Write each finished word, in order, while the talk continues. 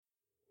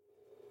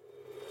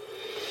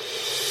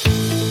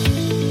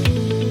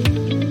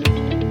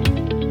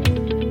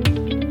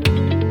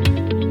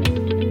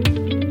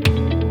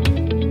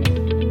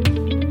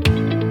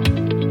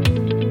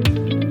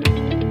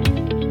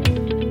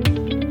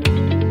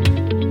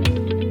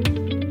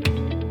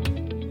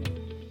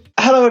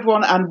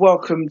everyone, and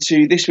welcome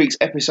to this week's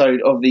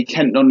episode of the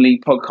Kent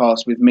Non-League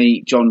podcast with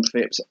me, John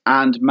Phipps,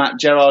 and Matt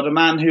Gerard, a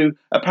man who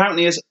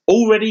apparently has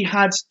already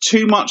had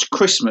too much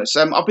Christmas.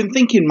 I've been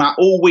thinking, Matt,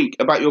 all week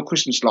about your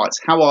Christmas lights.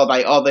 How are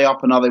they? Are they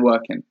up and are they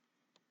working?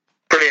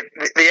 Brilliant.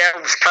 The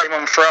elves came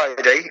on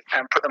Friday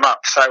and put them up,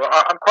 so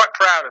I'm quite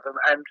proud of them,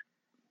 and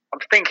I'm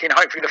thinking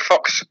hopefully the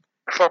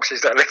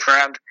foxes that live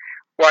around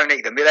won't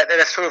eat them.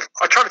 They're sort of,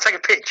 I try to take a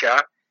picture.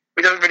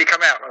 It doesn't really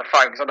come out on the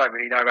phone because I don't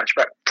really know much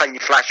about taking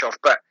your flash off,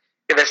 but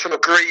they're sort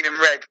of green and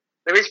red.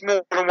 There is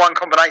more than one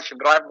combination,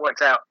 but I haven't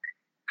worked out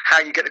how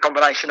you get the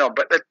combination on.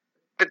 But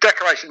the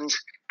decorations,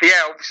 the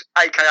elves,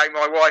 aka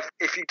my wife,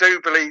 if you do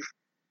believe,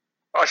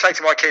 I say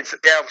to my kids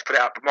that the elves put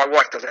it up, but my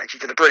wife does it. She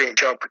did a brilliant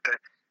job with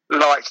the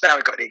lights. Now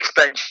we've got the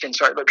extension,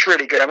 so it looks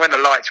really good. And when the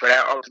lights went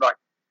out, I was like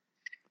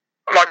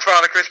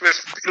Father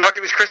Christmas, like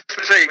it was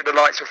Christmas Eve, and the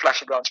lights were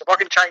flashing on. So if I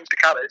can change the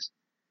colours,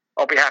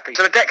 I'll be happy.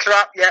 So the decks are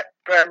up,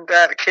 and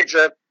the kids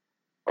are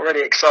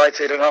already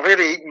excited, and I've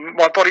really eaten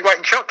my body weight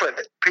in chocolate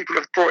that people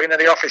have brought into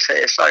the office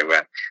here. So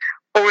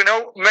all in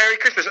all, Merry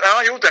Christmas.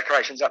 Are your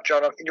decorations up,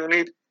 John, in your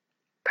new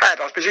pad?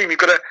 I presume you've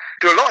got to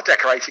do a lot of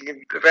decorating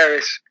in the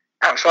various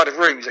outside of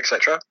rooms,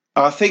 etc.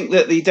 I think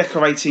that the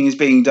decorating is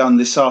being done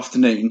this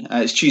afternoon.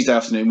 It's Tuesday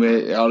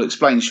afternoon. I'll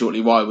explain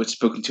shortly why we're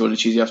speaking to you on a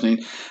Tuesday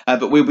afternoon.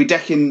 But we'll be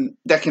decking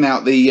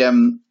out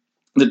the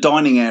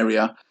dining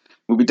area.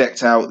 Will be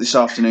decked out this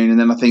afternoon, and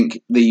then I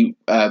think the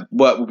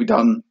work will be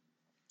done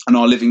on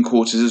our living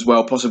quarters as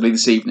well, possibly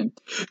this evening.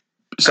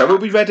 So we'll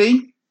be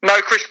ready. No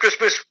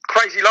Christmas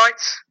crazy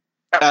lights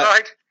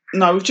outside?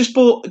 No, we've just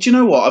bought... Do you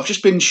know what? I've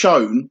just been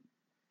shown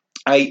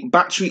a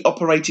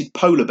battery-operated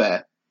polar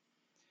bear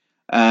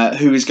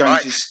who is going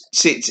to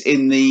sit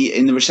in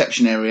the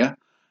reception area.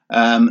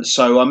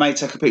 So I may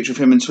take a picture of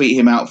him and tweet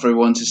him out for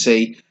everyone to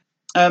see.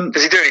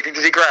 Does he do anything?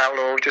 Does he growl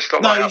or just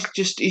not? No,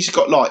 he's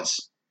got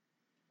lights.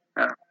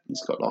 Oh.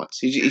 He's got lights.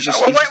 He's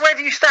just. Where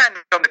do you stand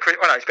on the?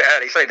 Well, no, it's a bit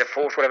early. Say the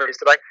 4th, whatever it is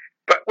today.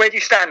 But where do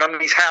you stand on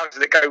these houses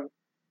that go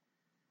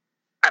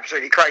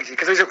absolutely crazy?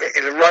 Because there's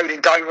a road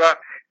in Dover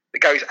that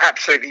goes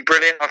absolutely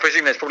brilliant. I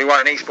presume there's probably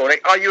one in Eastbourne.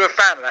 Are you a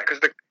fan of that? Because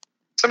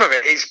some of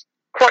it is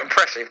quite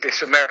impressive.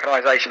 This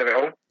Americanisation of it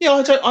all. Yeah,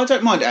 I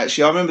don't mind it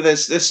actually. I remember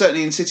there's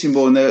certainly in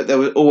Sittingbourne there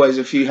were always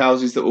a few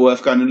houses that were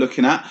worth going and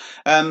looking at.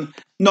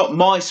 Not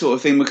my sort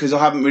of thing because I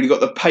haven't really got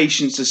the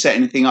patience to set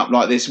anything up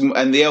like this,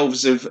 and the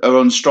elves are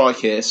on strike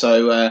here,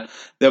 so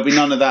there'll be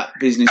none of that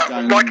business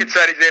going on. My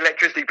concern is the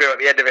electricity bill at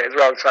the end of it as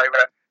well, so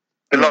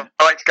the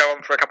lights go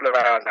on for a couple of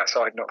hours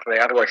outside, not for me.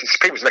 Otherwise,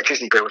 people's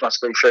electricity bills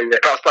must be through it.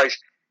 But I suppose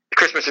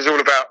Christmas is all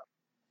about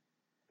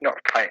not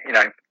paying,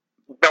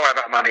 not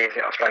about money, is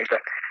it, I suppose, but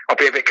I'll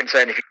be a bit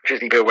concerned if the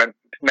electricity bill went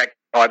mega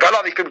high. But a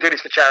lot of these people do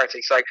this for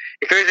charity, so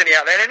if there is any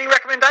out there, any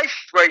recommendations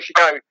where you should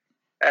go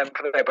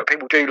for there, but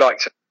people do like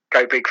to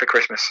go big for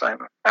Christmas, so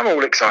I'm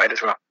all excited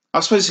as well.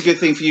 I suppose it's a good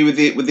thing for you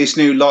with this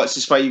new lights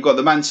display. You've got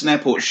the Manton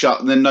Airport shut,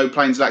 and then no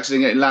planes will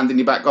accidentally land in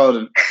your back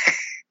garden.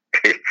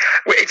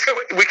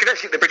 We could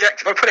actually, the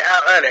projector, if I put it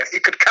out earlier,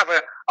 it could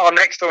cover our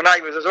next door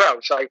neighbours as well.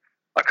 So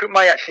I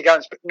may actually go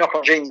and knock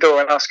on Jean's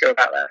door and ask her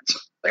about that. So,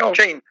 oh,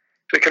 Jean,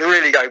 we could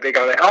really go big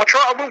on it. I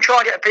will try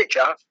and get a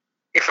picture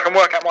if I can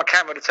work out my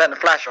camera to turn the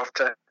flash off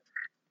to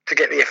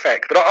get the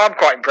effect. But I'm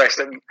quite impressed,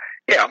 and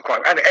yeah,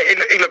 and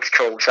it looks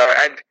cool. So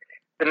and.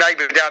 The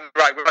neighbour down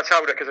the road, when I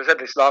told her, because I said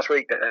this last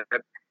week, that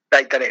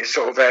they'd done it as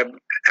sort of a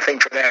thing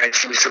from there, and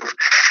she was sort of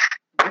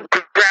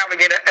growling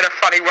in a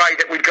funny way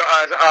that we'd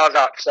got ours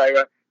up. So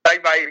they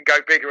may even go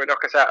bigger and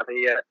knock us out of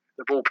the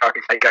ballpark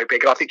if they go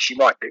big, and I think she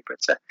might do. But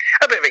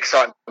a bit of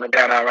excitement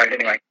down our road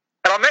anyway.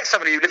 And I met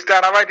somebody who lives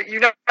down our road that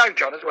you know,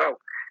 John, as well,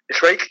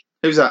 this week.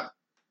 Who's that?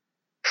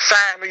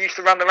 Sam, who used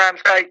to run the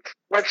Ramsgate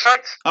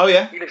website. Oh,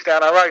 yeah? He lives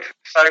down our road.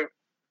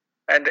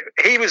 And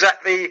he was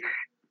at the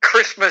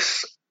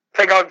Christmas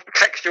thing I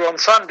texted you on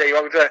Sunday.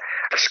 I was at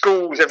a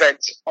school's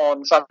event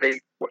on Sunday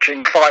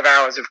watching 5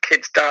 hours of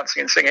kids dancing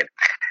and singing,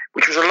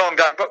 which was a long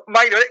day, but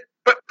made it.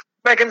 But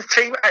Megan's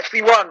team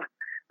actually won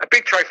a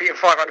big trophy of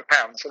 £500,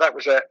 so that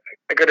was a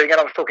good thing. And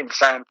I was talking to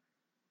Sam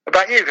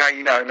about you, how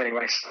you know him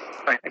anyways.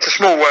 It's a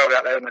small world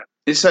out there, isn't it?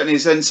 It certainly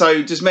is. And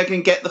so does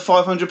Megan get the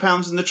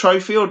 £500 and the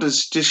trophy, or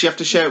does she have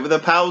to share it with her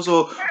pals,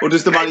 or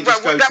does the money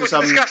just go to some... That was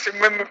the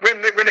discussion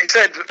when it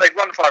said that they'd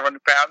won £500.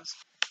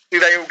 Do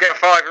they all get a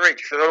 $5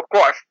 each? So there were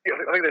quite a few.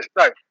 I think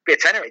there's be a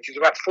tenner each. There's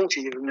about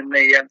 40 of them in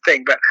the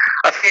thing. But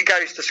I think it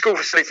goes to school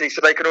facilities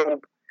so they can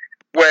all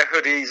wear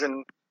hoodies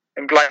and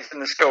blaze in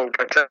the school.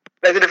 But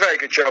they did a very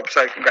good job.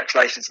 So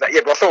congratulations to that.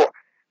 Yeah, but I thought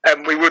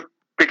we would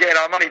be getting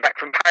our money back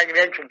from paying the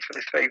entrance for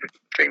this fee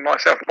between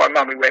myself and my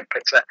mum. We went,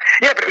 but but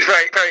it was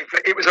very, very.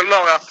 It was a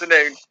long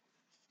afternoon,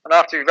 and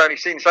after we've only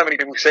seen so many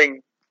people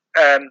sing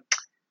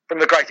from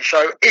The Greatest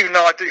Show, even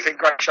though I do think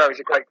Greatest Show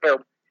is a great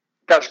film.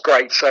 That was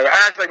great. So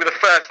as they were the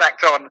first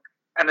act on,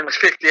 and there was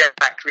 58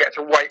 acts, we had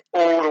to wait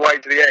all the way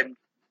to the end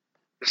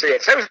to see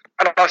it. So it was,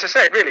 and as I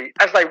said, really,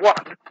 as they won,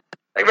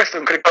 the rest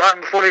of them could have gone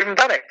home before they even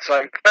done it.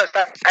 So first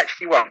act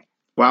actually won.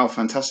 Wow,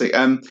 fantastic.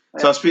 So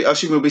I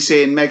assume we'll be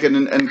seeing Megan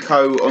and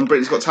co on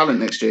Britain's Got Talent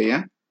next year,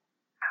 yeah?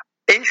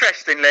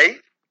 Interestingly,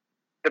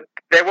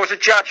 there was a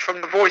judge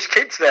from The Voice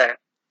Kids there.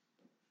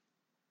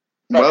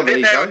 So Well, there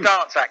you they're go. a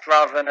dance act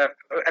rather than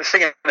a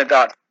singing and a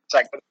dance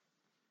act.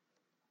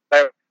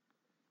 They're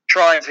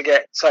trying to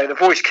get... So The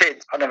Voice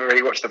Kids... I never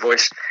really watched The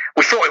Voice.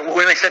 We thought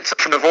when they said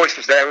from The Voice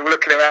was there, we were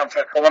looking around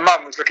for... Well, my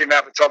mum was looking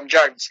around for Tom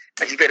Jones.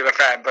 She's a bit of a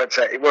fan, but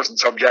it wasn't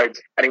Tom Jones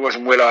and it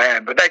wasn't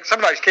will.i.am. But some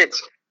of those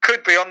kids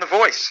could be on The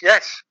Voice,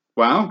 yes.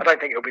 Wow. I don't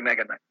think it'll be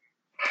Megan, though.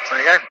 So,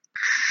 yeah.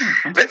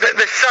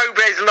 The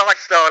showbiz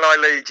lifestyle I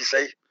lead, you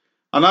see.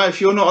 I know,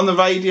 if you're not on the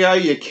radio,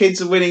 your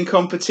kids are winning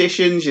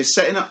competitions, your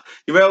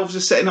elves are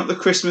setting up the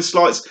Christmas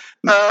lights.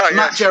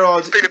 Matt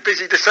Gerard, it's been a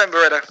busy December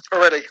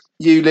already.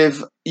 You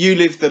live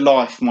the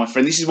life, my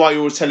friend. This is why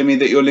you're always telling me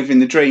that you're living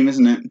the dream,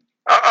 isn't it?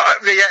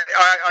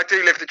 I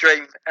do live the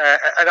dream,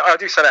 and I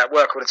do say that at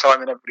work all the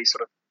time, and everybody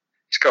sort of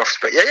scoffs.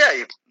 But you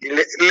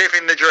live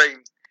in the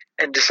dream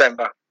in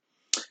December.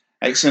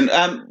 Excellent.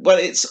 Well,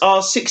 it's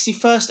our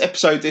 61st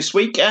episode this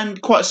week,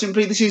 and quite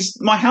simply, this is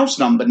my house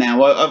number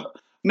now. I've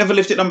never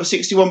lived at number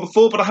 61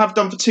 before, but I have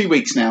done for 2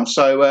 weeks now,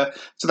 so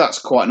that's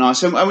quite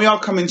nice. And we are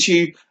coming to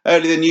you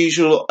earlier than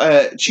usual.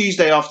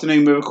 Tuesday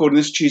afternoon, we're recording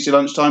this Tuesday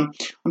lunchtime.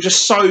 I'm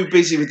just so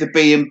busy with the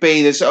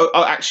B&B.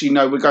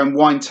 We're going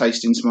wine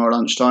tasting tomorrow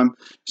lunchtime.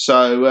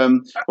 So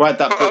we had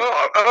that booked.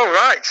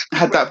 Right.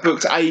 Had that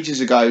booked ages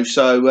ago.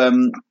 So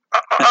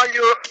are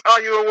you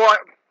a wine?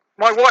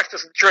 My wife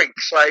doesn't drink,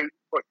 so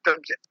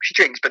she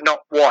drinks, but not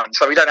wine.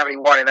 So we don't have any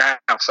wine in the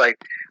house. So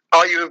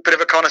are you a bit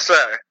of a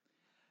connoisseur?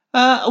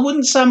 I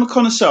wouldn't say I'm a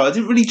connoisseur. I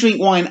didn't really drink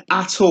wine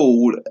at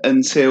all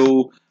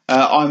until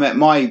I met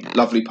my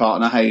lovely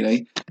partner,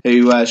 Hayley,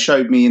 who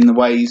showed me in the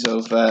ways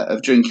of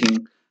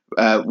drinking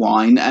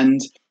wine. And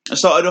I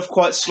started off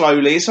quite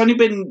slowly. It's only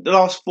been the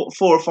last 4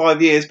 or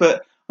 5 years,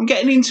 but I'm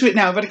getting into it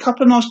now. I've had a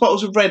couple of nice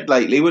bottles of red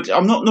lately, which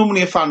I'm not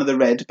normally a fan of the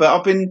red,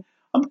 but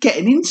I'm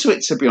getting into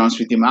it, to be honest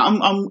with you,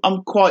 Matt.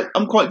 I'm quite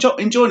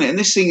enjoying it. And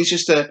this thing is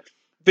just a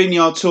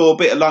vineyard tour,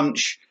 bit of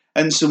lunch,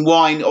 and some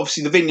wine.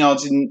 Obviously, the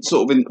vineyard's it's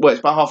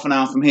about half an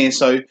hour from here,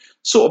 so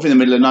sort of in the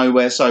middle of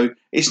nowhere. So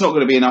it's not going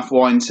to be enough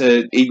wine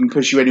to even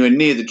push you anywhere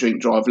near the drink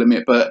drive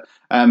limit. But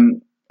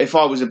if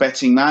I was a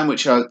betting man,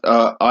 which I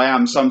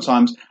am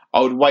sometimes, I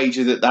would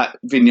wager that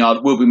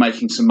vineyard will be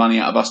making some money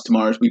out of us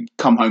tomorrow as we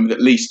come home with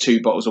at least 2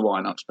 bottles of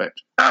wine, I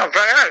expect. Oh,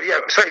 yeah.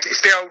 So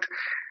it's the old...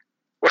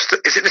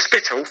 is it the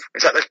spittle?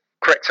 Is that the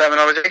correct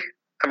terminology?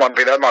 It might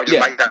be that. I might just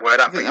make that word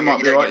up. I think that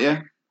might be right,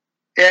 yeah.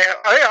 Yeah,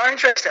 I'm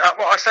interested.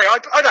 Well, I say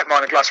I don't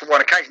mind a glass of wine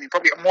occasionally.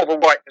 Probably more of a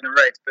white than a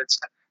red,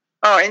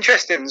 but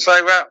interesting. So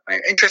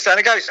interesting. And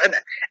it goes. And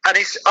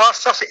it's our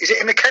Sussex. Is it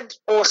in the Kent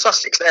or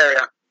Sussex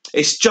area?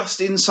 It's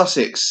just in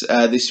Sussex.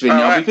 This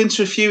vineyard. Right. We've been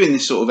to a few in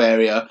this sort of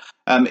area,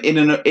 in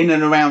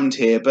and around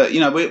here. But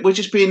we're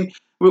just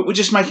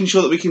making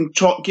sure that we can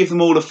give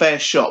them all a fair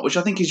shot, which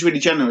I think is really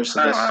generous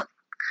of us. Right.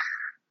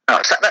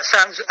 Oh, that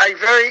sounds a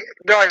very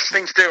nice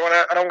thing to do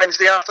on a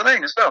Wednesday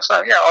afternoon as well. So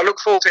I look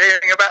forward to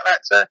hearing about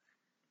that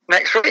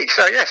next week.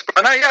 So yes,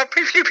 but I know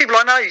a few people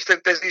I know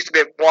there used to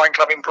be a wine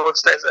club in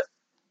Broadstairs that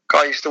a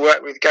guy I used to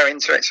work with go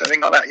into it,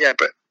 something like that. Yeah,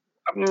 but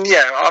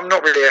I'm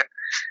not really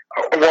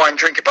a wine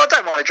drinker, but I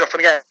don't mind a drop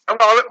again.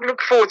 I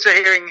look forward to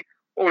hearing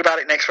all about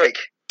it next week.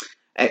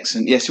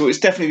 Excellent. Yes, well, it's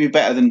definitely be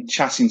better than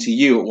chatting to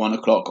you at 1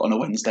 o'clock on a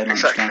Wednesday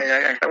lunchtime. Exactly.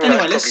 Yeah. Well,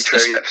 anyway, that's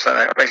probably true. So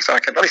at least I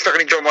can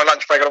enjoy my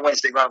lunch break on a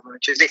Wednesday rather than a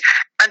Tuesday.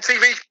 And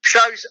TV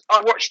shows.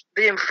 I watched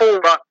The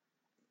Informer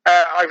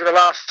over the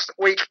last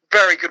week.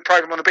 Very good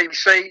program on the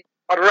BBC.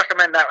 I'd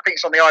recommend that. I think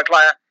it's on the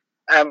iPlayer.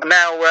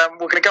 Now we're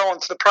going to go on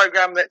to the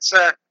program that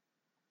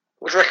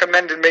was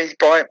recommended me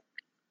by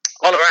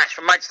Oliver Ash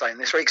from Maidstone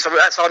this week. So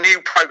that's our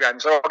new program.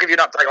 So I'll give you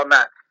an update on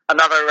that.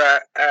 Another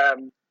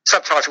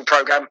subtitle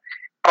program.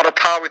 On a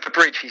par with The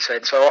Bridge, he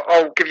said. So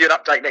I'll give you an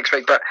update next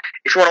week. But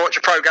if you want to watch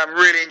a programme,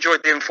 really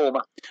enjoyed The Informer.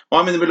 Well,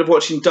 I'm in the middle of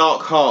watching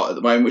Dark Heart at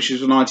the moment, which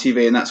is on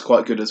ITV, and that's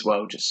quite good as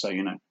well, just so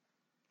you know.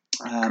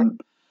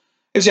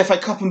 It was the FA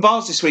Cup and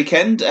Bars this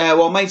weekend.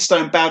 While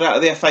Maidstone bowed out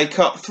of the FA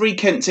Cup, 3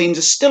 Kent teams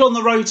are still on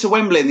the road to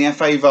Wembley in the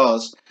FA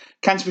Vars.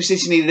 Canterbury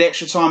City needed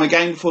extra time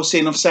again before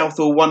seeing off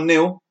Southall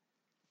 1-0.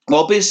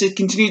 While Bearsted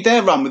continued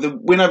their run with a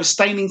win over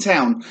Staining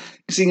Town,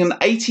 seeing an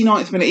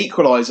 89th minute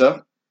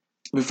equaliser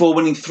before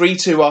winning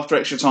 3-2 after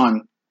extra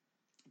time.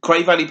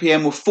 Cray Valley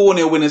PM were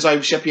 4-0 winners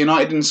over Sheffield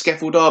United in the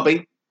Skeffel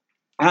derby.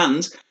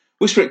 And,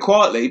 whisper it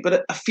quietly,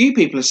 but a few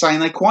people are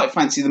saying they quite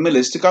fancy the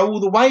Millers to go all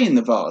the way in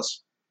the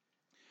Vars.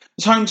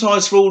 There's home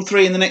ties for all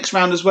 3 in the next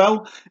round as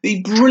well.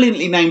 The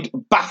brilliantly named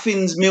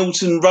Baffins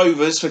Milton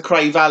Rovers for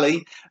Cray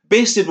Valley.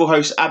 Bearsted will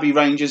host Abbey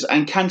Rangers,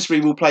 and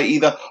Canterbury will play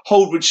either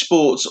Holdridge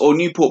Sports or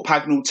Newport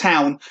Pagnell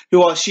Town,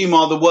 who I assume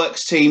are the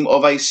works team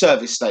of a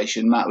service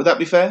station. Matt, would that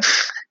be fair?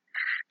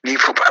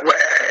 Newport,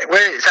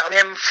 where is that on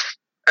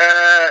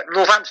the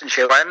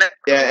Northamptonshire way, isn't it?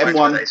 Yeah,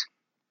 M1.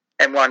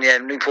 M1, yeah,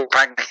 Newport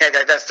Pagnell. Yeah,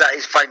 that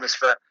is famous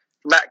for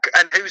that.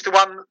 And who's the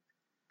one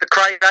the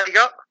Cray Valley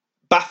got?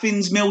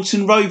 Baffins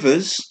Milton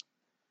Rovers.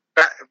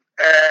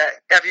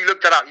 Have you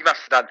looked that up? You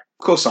must have done.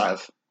 Of course I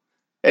have.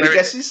 Any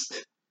guesses?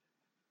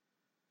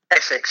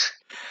 Essex.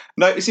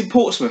 No, it's in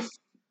Portsmouth.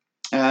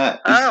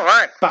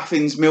 Right.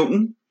 Baffins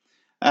Milton.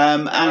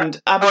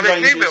 And Abbey there's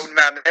Rangers. New Milton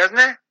round there, isn't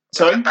there?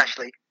 Sorry?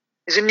 Bashley.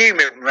 There's a New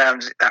Milton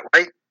round that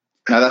way.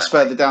 No, that's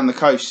further down the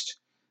coast.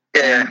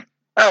 Yeah.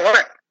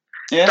 Right.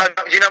 Yeah.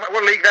 Do you know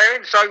what league they're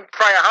in? So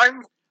Cray at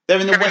home? They're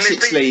in the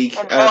Wessex League,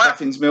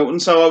 Baffins Milton.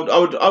 So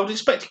I would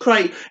expect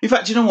Cray. In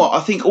fact, you know what? I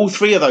think all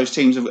three of those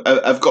teams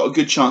have got a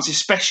good chance,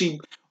 especially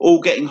all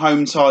getting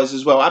home ties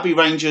as well. Abbey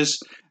Rangers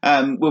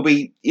will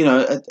be,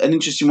 an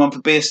interesting one for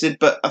Bearsted,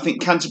 but I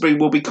think Canterbury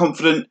will be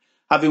confident,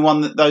 having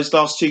won those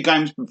last two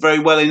games very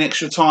well in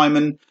extra time,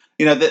 and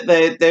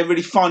that they're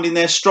really finding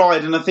their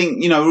stride. And I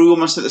think we're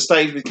almost at the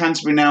stage with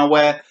Canterbury now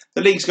where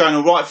the league's going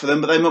all right for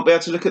them, but they might be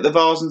able to look at the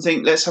Vars and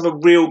think, let's have a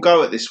real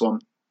go at this one.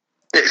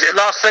 Is it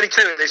last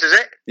 32 of this, is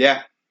it?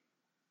 Yeah.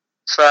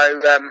 So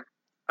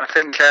I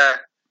think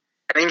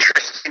an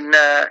interesting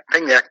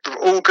thing there.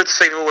 All good to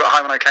see them all at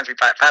home. I know Canterbury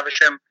play at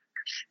Faversham.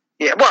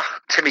 Yeah, well,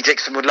 Timmy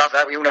Dixon would love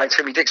that. We all know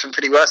Timmy Dixon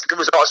pretty well.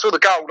 I saw the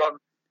goal on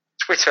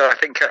Twitter, I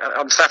think,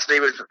 on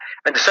Saturday,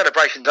 and the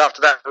celebrations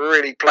after that were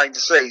really plain to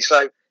see.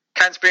 So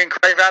Canterbury and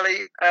Cray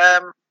Valley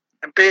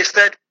and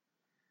Bearsted.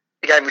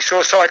 Again, we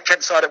saw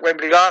Kent side at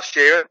Wembley last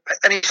year,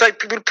 and you say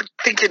people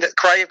thinking that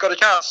Cray have got a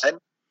chance then.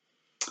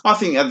 I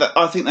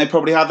think they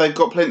probably have. They've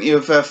got plenty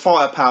of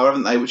firepower,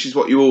 haven't they? Which is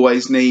what you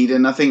always need.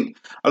 And I think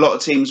a lot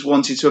of teams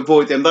wanted to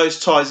avoid them. Those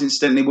ties,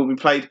 incidentally, will be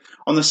played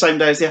on the same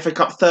day as the FA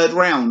Cup third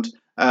round,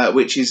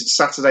 which is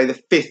Saturday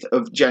the 5th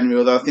of January.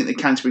 Although I think the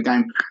Canterbury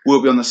game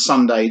will be on the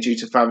Sunday due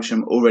to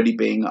Faversham already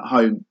being at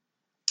home.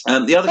 Why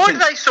do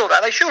they sort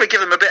that? They surely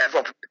give them a bit of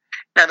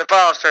the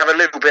Vars to have a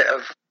little bit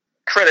of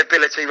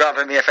credibility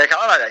rather than the FA Cup.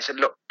 I know they said,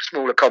 look,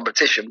 smaller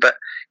competition, but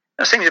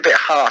it seems a bit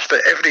harsh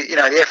that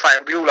the FA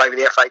will be all over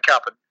the FA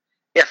Cup, and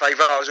the FA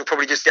Vars will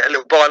probably just get a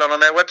little byline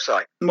on their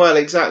website. Well,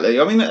 exactly.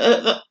 I mean,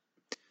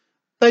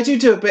 they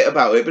do a bit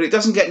about it, but it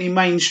doesn't get any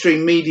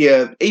mainstream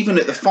media, even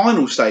at the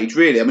final stage,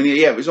 really. I mean,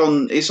 yeah, it's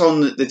on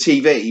the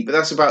TV, but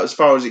that's about as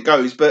far as it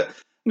goes. But,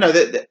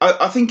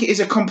 I think it is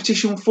a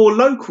competition for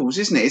locals,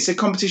 isn't it? It's a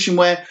competition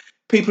where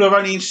people are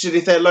only interested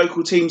if their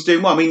local team's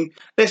doing well. I mean,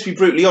 let's be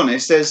brutally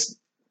honest,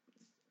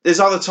 there's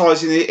other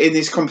ties in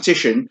this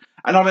competition,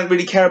 and I don't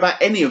really care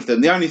about any of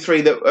them. The only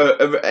three that are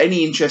of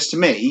any interest to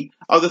me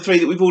are the three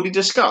that we've already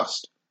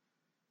discussed.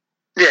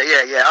 Yeah.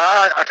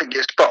 I think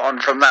you're spot on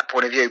from that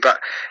point of view, but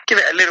give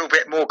it a little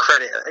bit more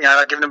credit.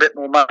 Give them a bit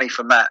more money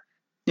from that.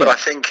 But I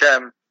think,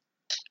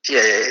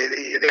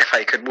 the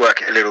FA could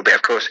work it a little bit.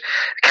 Of course,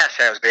 the cash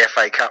out of the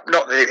FA Cup,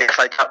 not the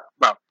FA Cup.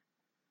 Well,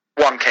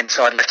 one Kent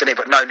side left in it,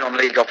 but no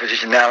non-league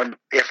opposition now, and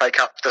the FA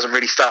Cup doesn't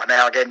really start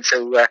now again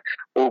until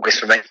August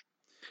for me.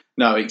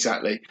 No,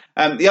 exactly.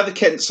 The other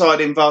Kent side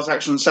in Vars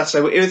action on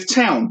Saturday were Erith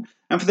Town,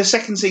 and for the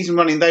second season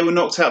running, they were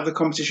knocked out of the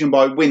competition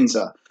by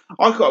Windsor.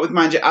 I caught up with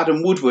manager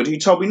Adam Woodward, who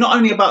told me not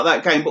only about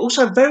that game, but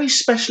also a very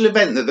special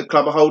event that the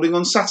club are holding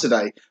on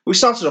Saturday. We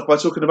started off by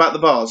talking about the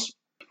Vars.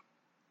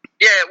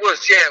 Yeah, it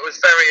was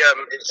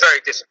very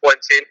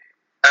disappointing.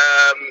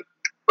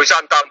 We was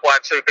undone by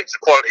 2 bits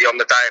of quality on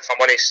the day, if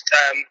I'm honest.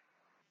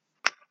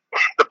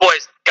 The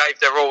boys gave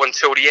their all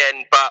until the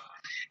end, but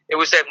it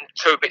was them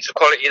 2 bits of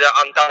quality that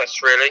undone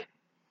us, really.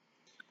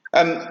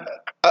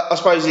 I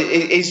suppose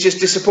it's just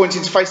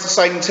disappointing to face the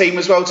same team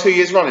as well 2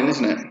 years running,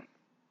 isn't it?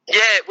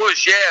 Yeah, it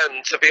was,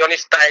 and to be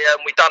honest,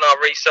 we done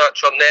our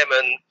research on them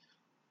and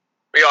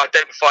we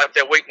identified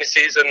their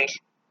weaknesses, and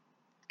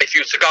if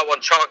you were to go on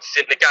chances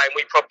in the game,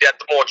 we probably had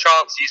the more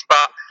chances,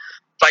 but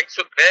they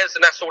took theirs,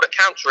 and that's all that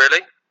counts,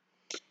 really.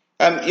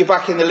 You're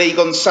back in the league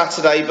on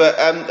Saturday, but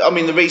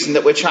the reason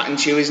that we're chatting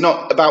to you is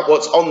not about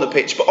what's on the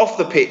pitch, but off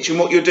the pitch and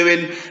what you're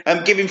doing,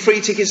 giving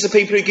free tickets to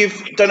people who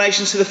give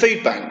donations to the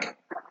food bank.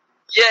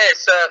 Yeah,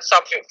 it's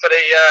something for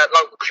the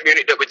local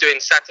community that we're doing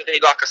Saturday.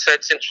 Like I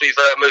said, since we've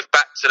moved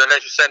back to the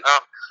leisure centre,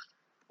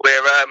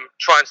 we're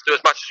trying to do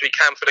as much as we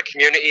can for the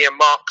community, and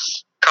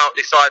Mark's come up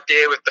with this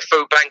idea with the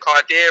food bank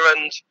idea,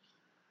 and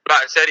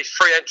like I said, it's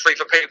free entry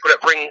for people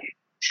that bring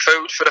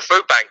food for the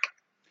food bank.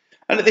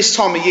 And at this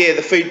time of year,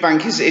 the food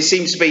bank it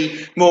seems to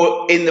be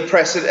more in the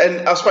press,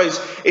 and I suppose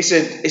it's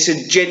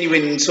a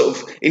genuine sort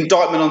of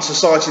indictment on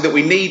society that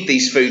we need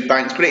these food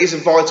banks, but it is a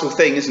vital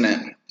thing, isn't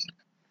it?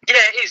 Yeah,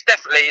 it is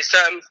definitely.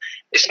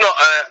 It's not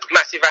a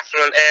massive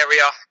affluent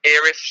area,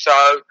 Erith,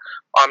 so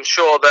I'm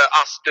sure that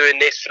us doing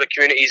this for the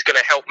community is going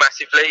to help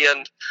massively,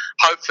 and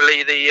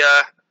hopefully the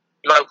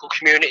local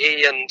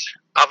community and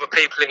other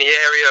people in the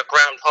area,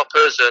 ground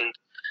hoppers and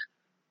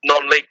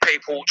non-league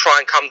people, try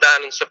and come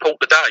down and support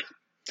the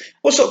day.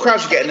 What sort of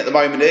crowds are you getting at the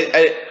moment?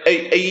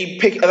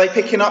 Are they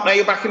picking up now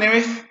you're back in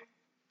Erith?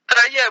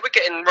 Yeah, we're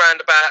getting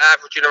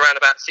averaging around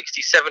about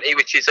 60, 70,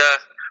 which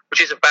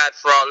isn't bad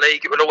for our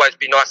league. It would always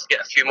be nice to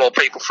get a few more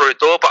people through the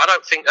door, but I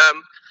don't think, like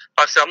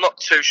I said, I'm not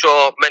too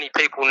sure many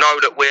people know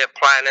that we're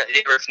playing at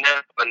Erith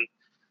now, and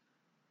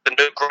the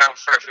new ground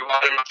for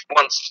everyone. And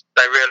once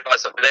they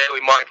realise that we're there,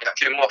 we might get a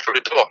few more through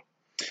the door.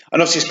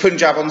 And obviously it's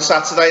Punjab on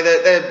Saturday.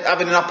 They're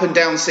having an up and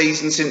down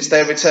season since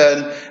their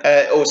return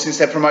or since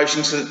their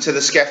promotion to the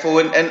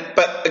Skeffel,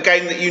 but a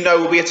game that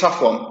will be a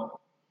tough one.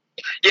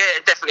 Yeah,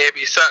 definitely.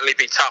 It'll certainly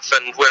be tough,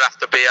 and we'll have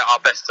to be at our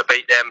best to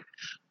beat them.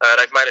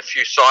 They've made a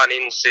few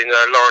signings in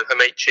Lauren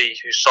Hamichi,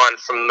 who signed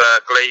from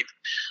Glebe.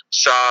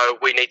 So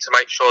we need to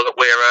make sure that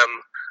we're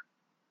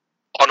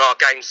on our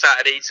game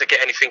Saturday to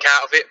get anything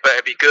out of it. But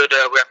it'd be good.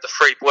 We have the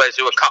three boys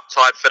who are cup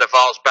tied for the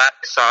Vase back,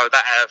 so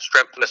that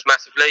strengthened us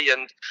massively.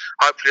 And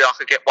hopefully I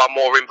could get one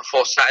more in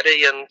before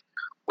Saturday, and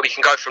we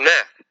can go from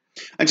there.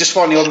 And just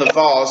finally on the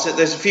Vase,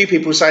 there's a few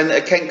people saying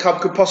that a Kent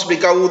Cup could possibly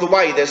go all the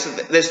way.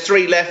 There's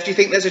three left. Do you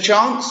think there's a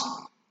chance?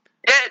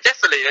 Yeah,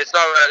 definitely.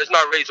 There's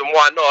no reason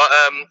why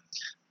not.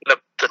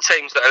 The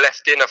teams that are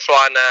left in are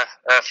flying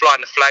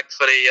the flag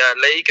for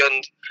the league,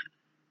 and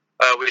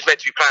we was meant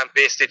to be playing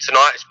Bearsted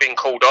tonight. It's been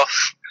called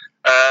off,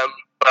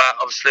 but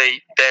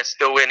obviously they're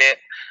still in it.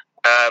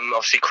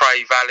 Obviously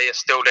Cray Valley are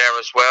still there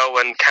as well,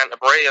 and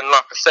Canterbury. And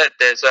like I said,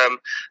 there's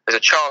a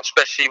chance,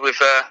 especially with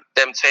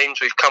them teams.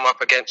 We've come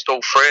up against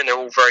all three, and they're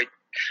all very,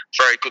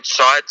 very good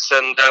sides.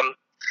 And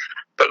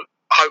but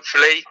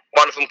hopefully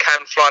one of them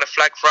can fly the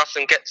flag for us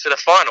and get to the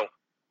final.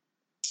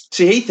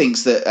 See, he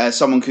thinks that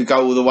someone could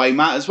go all the way,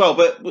 Matt, as well.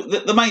 But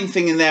the main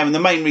thing in there, and the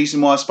main reason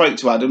why I spoke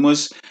to Adam,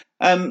 was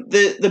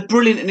the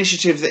brilliant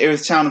initiative that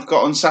Erith Town have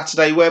got on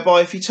Saturday,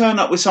 whereby if you turn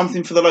up with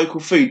something for the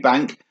local food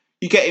bank,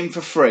 you get in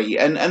for free.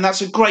 And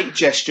that's a great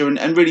gesture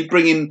and really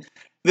bringing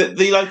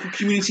the local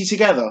community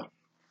together.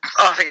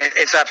 I think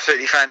it's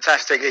absolutely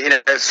fantastic.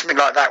 Something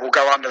like that will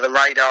go under the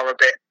radar a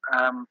bit.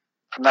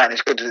 From that,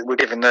 it's good that we're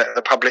given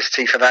the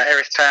publicity for that.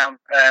 Erith Town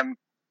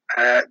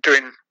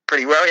doing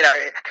pretty well,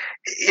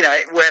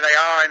 where they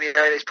are, and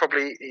there's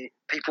probably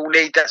people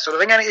need that sort of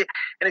thing, and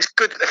it's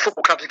good that the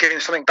football clubs are giving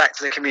something back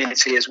to the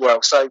community as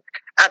well. So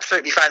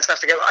absolutely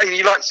fantastic.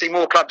 You'd like to see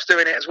more clubs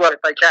doing it as well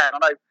if they can.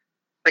 I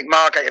think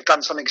Margate have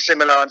done something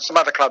similar, and some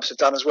other clubs have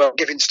done as well,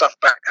 giving stuff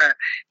back,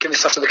 giving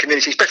stuff to the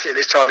community, especially at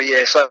this time of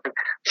year. So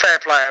fair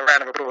play, a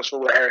round of applause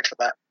for Eric for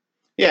that.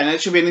 Yeah, and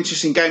it should be an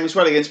interesting game as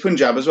well against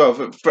Punjab as well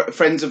for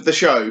friends of the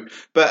show.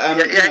 But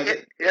good.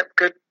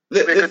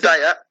 It'll be a good day.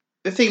 Yeah.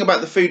 The thing about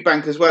the food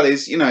bank as well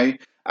is,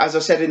 as I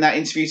said in that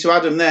interview to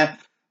Adam there,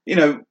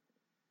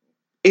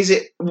 is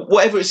it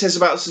whatever it says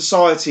about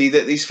society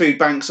that these food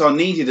banks are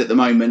needed at the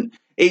moment,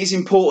 it is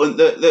important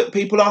that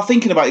people are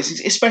thinking about these things,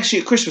 especially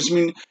at Christmas. I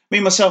mean, me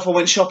myself, I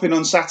went shopping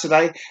on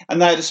Saturday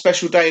and they had a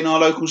special day in our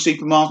local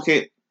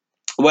supermarket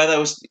where they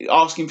was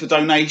asking for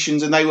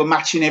donations and they were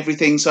matching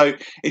everything. So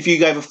if you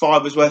gave a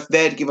 $5 worth,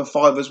 they'd give a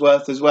 $5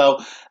 worth as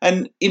well.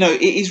 And,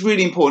 it is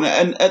really important.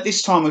 And at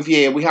this time of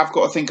year, we have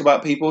got to think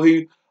about people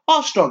who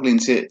are struggling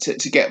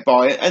to get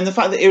by, and the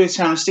fact that Erith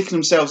Town are sticking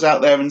themselves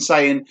out there and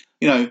saying,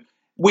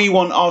 we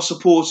want our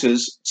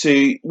supporters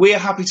we're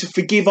happy to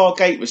forgive our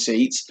gate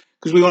receipts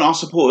because we want our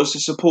supporters to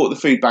support the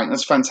food bank.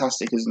 That's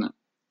fantastic, isn't it?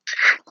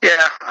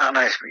 Yeah, I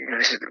know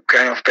this is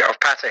going off a bit off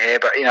patter here,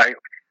 but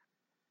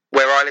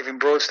where I live in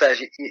Broadstairs,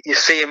 you're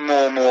seeing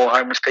more and more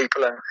homeless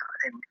people, and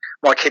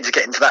my kids are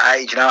getting to that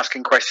age and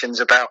asking questions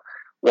about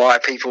why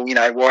people,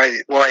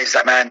 why is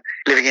that man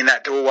living in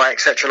that doorway,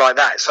 etc., like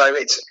that. So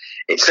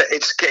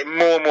it's getting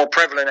more and more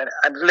prevalent,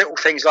 and little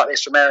things like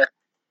this from Erith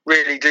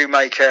really do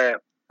make a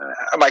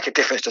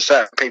difference to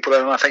certain people.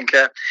 And I think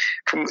as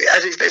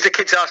the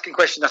kids asking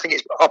questions, I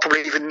think I'll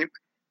probably even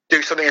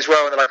do something as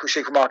well in the local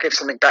supermarket, give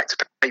something back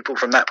to people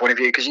from that point of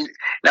view, because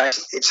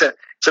it's a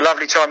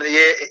lovely time of the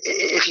year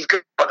if you've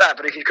got that,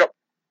 but if you've got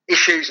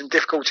issues and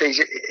difficulties,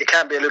 it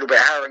can be a little bit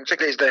harrowing,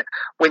 particularly as the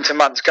winter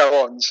months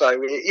go on.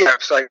 So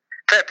so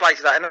fair play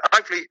to that, and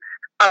hopefully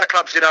other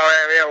clubs in our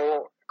area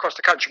or across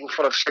the country will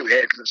follow suit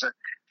here, because it's a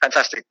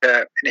fantastic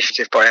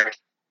initiative by Erith.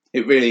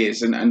 It really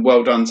is, and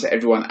well done to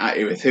everyone at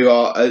Erith, who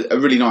are a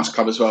really nice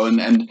club as well,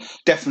 and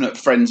definite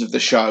friends of the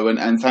show.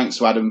 And thanks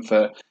to Adam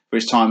for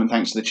his time, and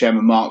thanks to the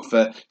chairman, Mark,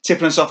 for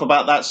tipping us off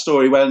about that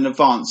story well in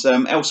advance.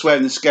 Elsewhere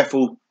in the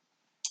SCEFL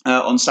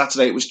on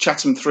Saturday, it was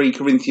Chatham 3,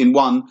 Corinthian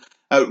 1.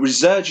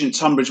 Resurgent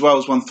Tunbridge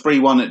Wells won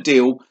 3-1 at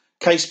Deal.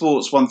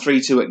 K-Sports won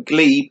 3-2 at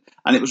Glebe,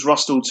 and it was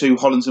Rusthall 2,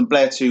 Hollands and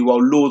Blair 2,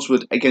 while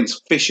Lordswood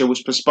against Fisher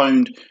was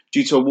postponed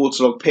due to a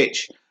waterlogged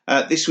pitch.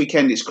 This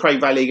weekend it's Cray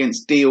Valley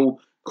against Deal,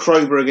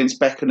 Crowborough against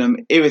Beckenham,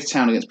 Erith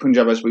Town against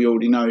Punjab, as we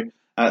already know,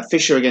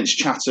 Fisher against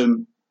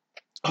Chatham,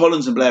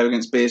 Hollands and Blair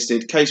against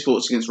Bearsted,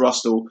 K-Sports against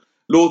Rusthall,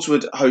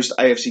 Lordswood host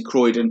AFC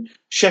Croydon,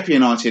 Sheppey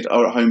United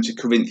are at home to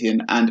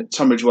Corinthian, and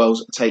Tunbridge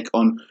Wells take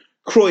on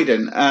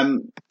Croydon.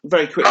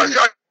 Very quickly.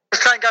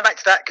 Going back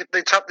to that,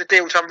 the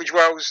Deal Tunbridge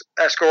Wells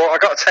score, I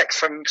got a text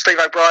from Steve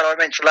O'Brien, I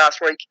mentioned last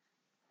week,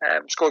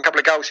 scored a couple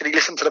of goals, and he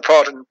listened to the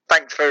pod and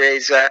thanked for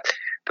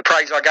the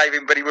praise I gave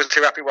him, but he wasn't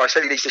too happy. I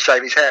said he needs to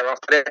shave his hair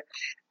after it.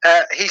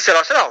 I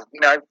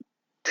said,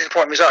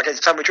 disappointing result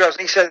against Tunbridge Wells.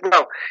 And he said,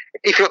 well,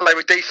 he thought they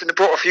were decent and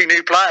brought a few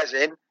new players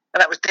in,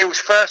 and that was Deal's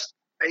first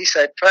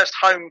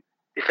home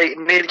defeat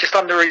in nearly just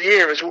under a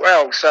year as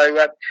well.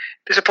 So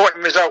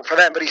disappointing result for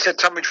them. But he said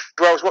Tunbridge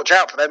Wells, watch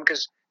out for them,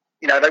 because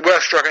they were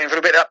struggling for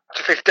a bit up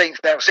to 15th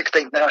now,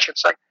 16th now, I should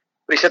say.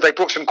 But he said they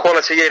brought some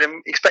quality in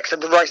and expects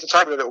them to raise the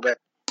table a little bit.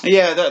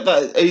 Yeah,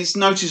 that it's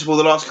noticeable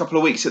the last couple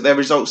of weeks that their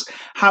results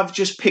have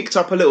just picked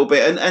up a little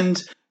bit.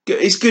 And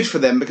it's good for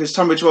them because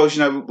Tunbridge Wells,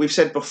 we've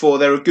said before,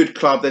 they're a good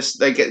club.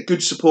 They get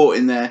good support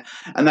in there,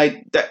 and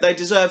they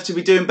deserve to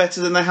be doing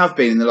better than they have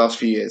been in the last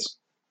few years.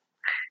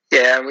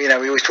 Yeah, we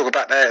always talk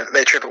about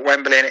their trip at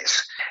Wembley, and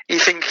you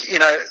think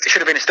it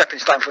should have been a stepping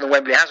stone from the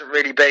Wembley. It hasn't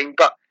really been,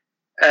 but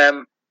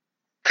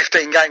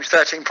 15 games,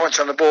 13 points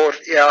on the board.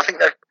 Yeah, I think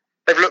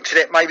they've looked at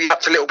it, maybe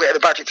upped a little bit of the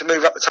budget to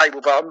move up the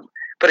table,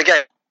 but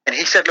again, and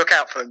he said look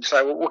out for them,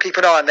 so we'll keep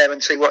an eye on them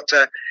and see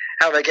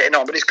how they're getting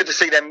on. But it's good to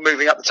see them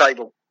moving up the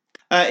table.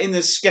 In the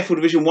SCEFL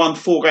Division 1,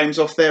 4 games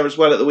off there as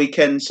well at the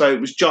weekend. So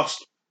it was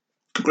just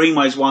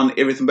Greenways 1,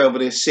 Erith and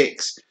Belvedere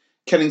 6,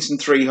 Kennington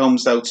 3,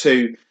 Holmesdale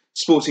 2,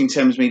 Sporting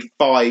Thamesmead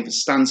 5,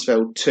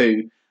 Stansfeld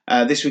 2.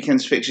 This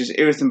weekend's fixtures: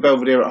 Erith and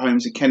Belvedere at home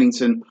to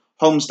Kennington,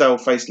 Holmesdale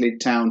face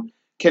Lydd Town,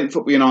 Kent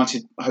Football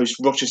United host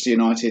Rochester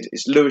United,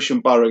 it's Lewisham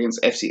Borough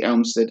against FC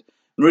Elmstead,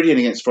 Meridian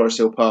against Forest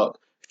Hill Park,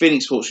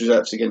 Phoenix Sports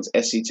Reserves against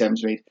SC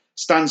Thamesmead,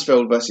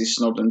 Stansfeld versus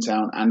Snodland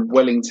Town, and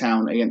Welling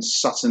Town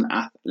against Sutton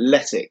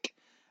Athletic.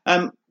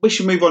 We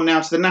should move on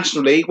now to the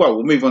National League. Well,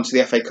 we'll move on to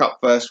the FA Cup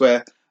first,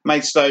 where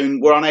Maidstone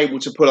were unable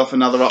to pull off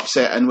another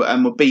upset and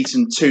were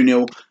beaten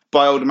 2-0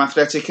 by Oldham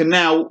Athletic, and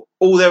now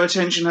all their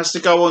attention has to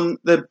go on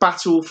the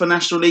battle for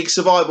National League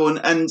survival,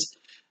 and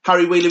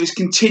Harry Wheeler is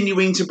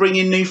continuing to bring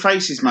in new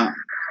faces, Matt.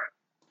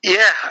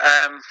 Yeah,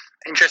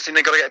 interesting.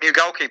 They've got to get a new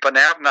goalkeeper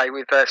now, haven't they,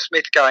 with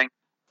Smith going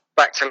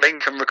back to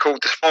Lincoln.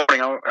 Recalled this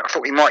morning, I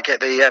thought we might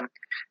get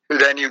who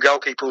their new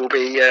goalkeeper will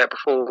be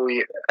before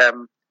we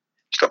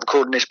stop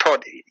recording this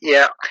pod.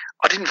 Yeah,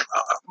 I didn't.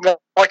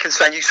 My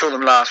concern, you saw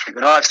them last week,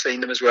 and I've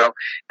seen them as well.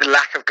 The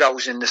lack of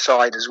goals in the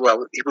side as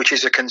well, which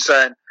is a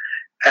concern,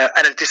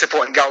 and a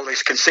disappointing goal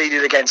is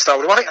conceded against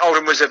Oldham. I think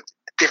Oldham was a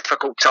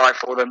difficult tie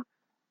for them.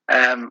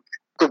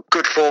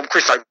 Good form.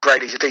 Chris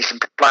O'Grady's a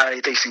decent player,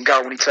 a decent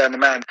goal when he turned the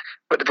man,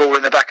 put the ball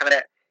in the back of the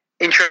net.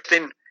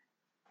 Interesting.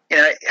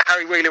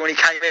 Harry Wheeler, when he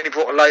came in, he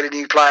brought a load of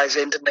new players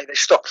in, didn't they? They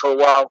stopped for a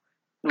while.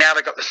 Now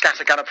they've got the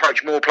scattergun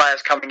approach, more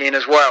players coming in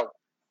as well.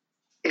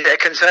 Is it a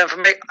concern for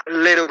me? A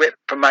little bit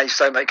for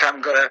Maidstone. They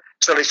haven't got a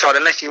solid side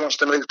unless he wants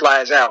to move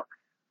players out.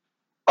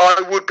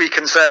 I would be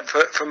concerned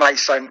for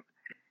Maidstone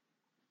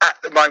at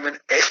the moment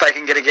if they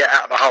can get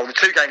out of the hole. The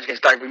 2 games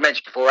against Dover we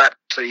mentioned before are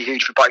absolutely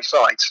huge for both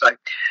sides. So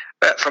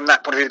from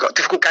that point of view, they've got a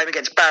difficult game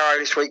against Barrow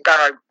this week.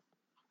 Barrow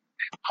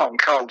hot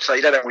and cold, so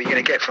you don't know what you're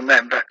going to get from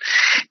them. But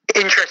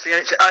interesting.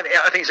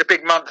 I think it's a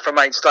big month for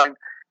Maidstone.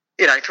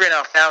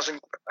 3,500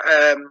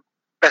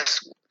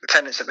 best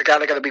attendance at the gala.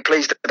 They're going to be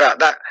pleased about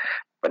that.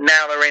 But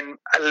now they're in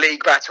a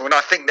league battle, and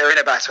I think they're in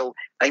a battle.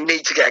 They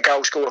need to get a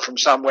goal scorer from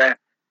somewhere.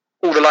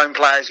 All the lone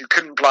players who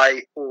couldn't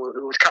play or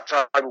who was cut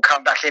time will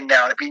come back in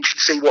now, and it'll be interesting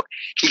to see what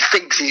he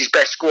thinks is his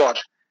best squad.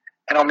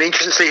 And I'm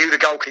interested to see who the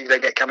goalkeeper they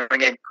get coming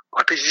in.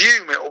 I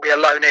presume it will be a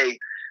loanee,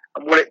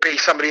 and will it be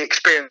somebody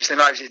experienced and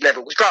knows his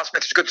level? Because Grant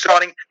Smith is a good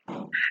signing.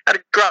 How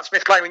did Grant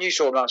Smith play when you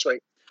saw him last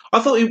week?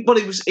 I thought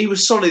he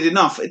was solid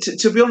enough.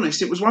 To be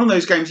honest, it was one of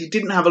those games he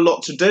didn't have a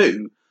lot to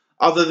do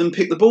other than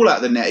pick the ball out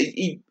of the net.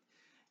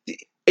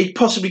 He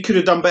possibly could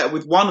have done better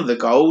with one of the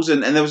goals,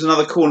 and there was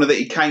another corner that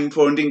he came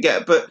for and didn't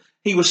get. But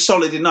he was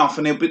solid enough,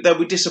 and they'll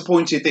be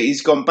disappointed that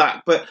he's gone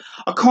back. But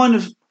I kind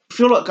of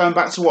feel like going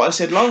back to what I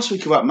said last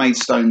week about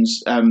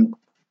Maidstone's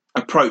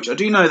approach. I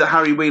do know that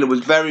Harry Wheeler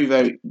was very,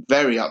 very,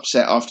 very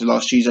upset after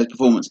last Tuesday's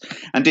performance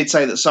and did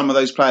say that some of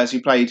those players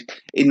who played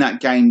in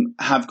that game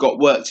have got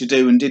work to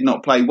do and did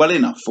not play well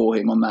enough for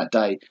him on that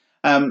day.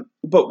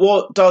 But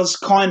what does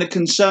kind of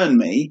concern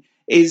me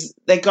is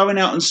they're going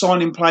out and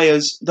signing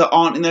players that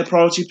aren't in their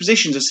priority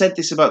positions. I said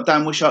this about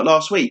Dan Wishart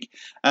last week,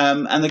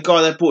 and the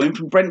guy they brought in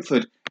from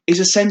Brentford is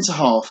a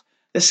centre-half.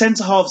 The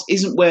centre-halves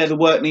isn't where the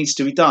work needs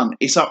to be done.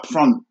 It's up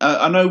front.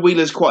 I know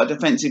Wheeler's quite a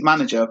defensive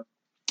manager,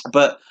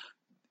 but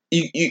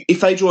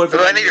if they draw every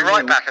game... They need a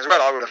right-back as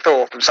well, I would have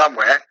thought, from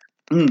somewhere.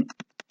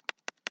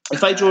 If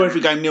they draw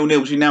every game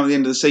 0-0 between now and the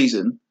end of the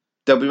season,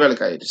 they'll be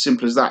relegated. As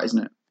simple as that,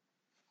 isn't it?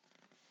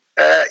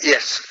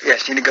 Yes,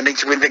 you're going to need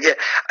to win.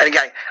 And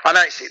again, I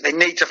know they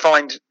need to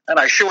find...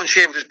 Sean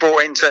Shields was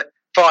brought in to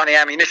find the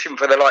ammunition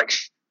for the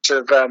likes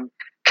of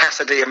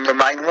Cassidy and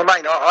Romain.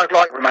 I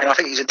like Romain. I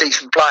think he's a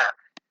decent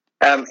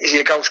player. Is he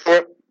a goal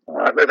scorer?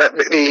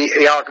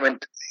 The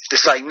argument is to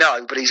say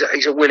no, but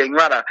he's a willing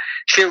runner.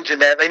 Shields in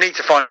there, they need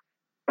to find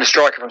a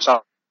striker from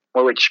somewhere,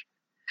 which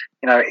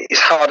is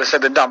harder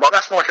said than done. But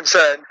that's my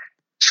concern.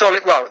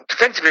 Solid. Well,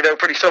 defensively they were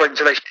pretty solid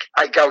until they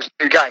 8 goals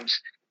in 2 games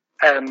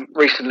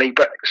recently.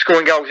 But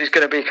scoring goals is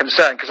going to be a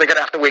concern because they're going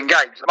to have to win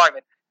games. At the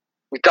moment,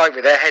 with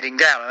Dover, they're heading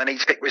down and they need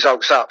to pick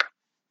results up.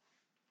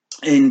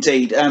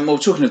 Indeed. Well,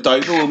 talking of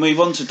Dover, we'll move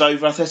on to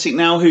Dover Athletic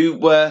now, who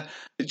were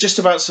just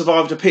about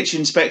survived a pitch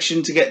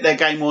inspection to get their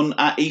game on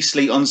at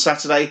Eastleigh on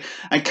Saturday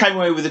and came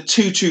away with a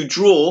 2-2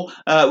 draw.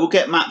 We'll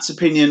get Matt's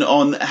opinion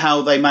on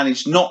how they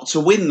managed not to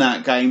win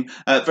that game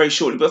very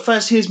shortly. But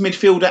first, here's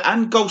midfielder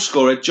and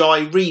goalscorer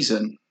Jai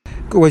Reason.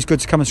 Always good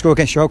to come and score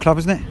against your old club,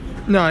 isn't it?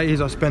 No, it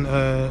is. I spent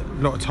a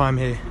lot of time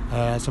here,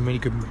 some really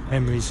good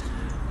memories.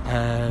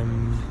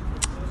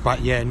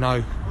 But yeah,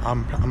 no,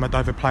 I'm a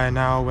Dover player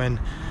now, and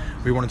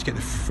we wanted to get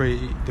the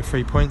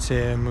three points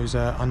here, and was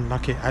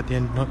unlucky at the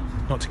end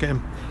not to get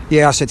them.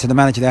 Yeah, I said to the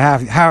manager there,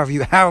 how have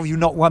you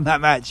not won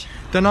that match?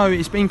 Don't know.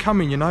 It's been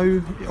coming. You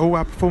know, all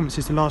our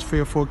performances the last 3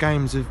 or 4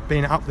 games have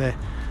been up there.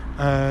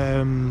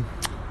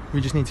 We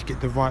just need to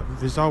get the right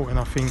result, and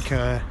I think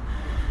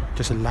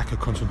just a lack of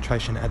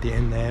concentration at the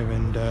end there,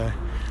 and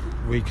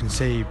we can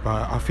see.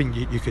 But I think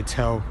you could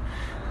tell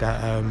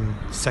that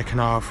second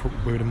half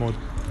we were the more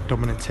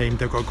dominant team.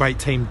 They've got a great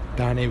team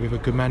down here with a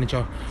good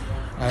manager.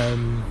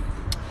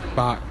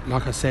 But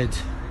like I said,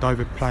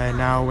 Dover player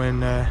now,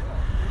 and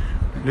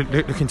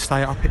looking to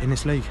stay up in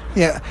this league.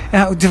 Yeah,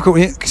 how difficult.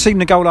 Conceding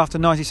the goal after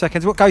 90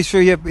 seconds. What goes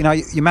through your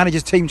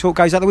manager's team talk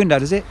goes out the window,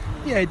 does it?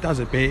 Yeah, it does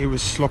a bit. It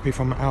was sloppy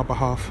from our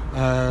behalf.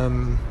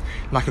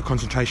 Lack of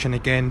concentration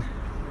again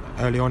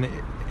early on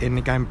in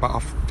the game, but I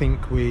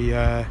think we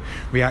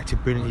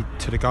reacted brilliantly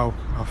to the goal.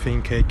 I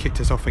think it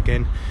kicked us off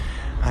again,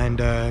 and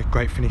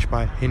great finish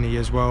by Hinney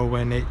as well,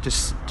 when it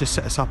just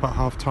set us up at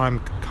half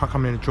time,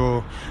 coming in a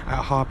draw at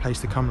a hard place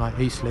to come like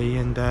Eastleigh,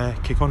 and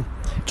kick on.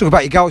 Talk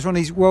about your goals, one of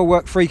these well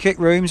worked free kick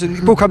rooms, and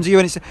the ball comes to you,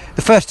 and it's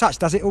the first touch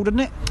does it all, doesn't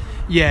it?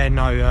 Yeah,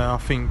 no, I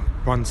think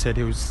one said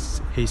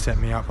he set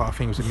me up, but I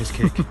think it was a missed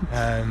kick.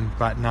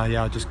 But no,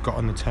 yeah, I just got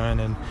on the turn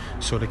and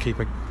saw the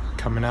keeper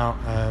coming out.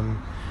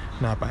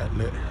 No, but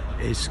look,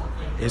 it's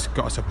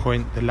got us a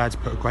point. The lads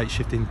put a great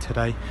shift in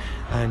today,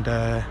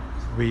 and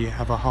we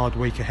have a hard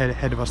week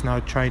ahead of us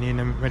now, training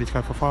and ready to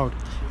go for Fylde.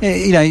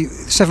 Yeah,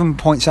 7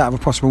 points out of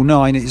a possible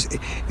 9. It's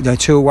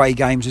 2 away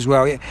games as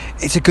well.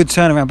 It's a good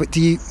turnaround. But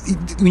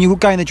when you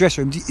go in the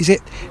dressing room, does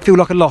it feel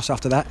like a loss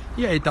after that?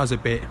 Yeah, it does a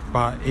bit.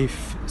 But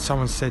if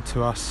someone said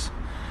to us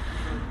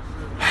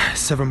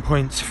 7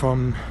 points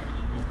from,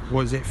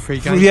 what is it,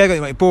 3 games?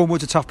 Yeah,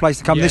 Bournemouth's a tough place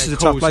to come. Yeah, this is a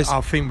tough place.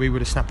 I think we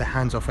would have snapped their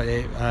hands off at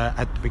it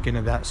at the beginning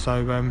of that.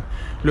 So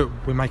look,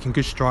 we're making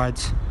good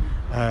strides.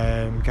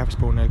 Gav's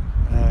brought in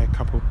a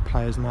couple of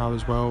players now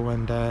as well,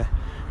 and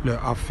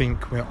look, I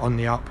think we're on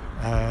the up,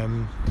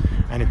 and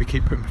if we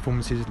keep putting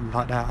performances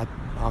like that,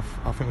 I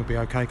think we'll be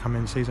okay coming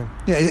in the season.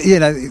 Yeah,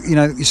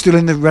 you're still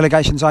in the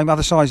relegation zone.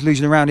 Other sides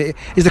losing around it.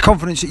 Is the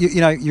confidence that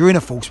you're in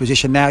a false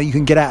position now? You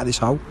can get out of this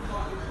hole.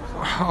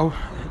 Oh,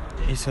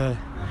 it's a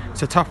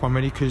tough one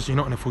really, because you're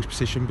not in a false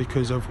position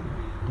because of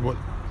what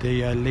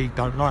the league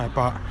don't like.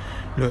 But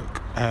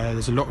look,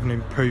 there's a lot of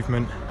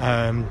improvement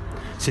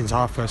since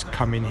I first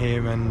come in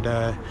here,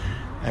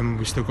 and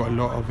we've still got a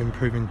lot of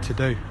improvement to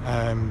do.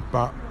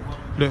 But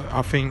look,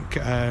 I think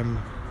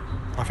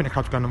the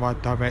club's going in the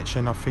right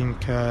direction. I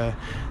think the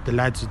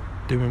lads are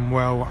doing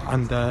well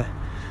under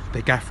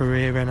the gaffer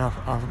here, and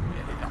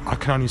I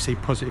can only see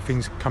positive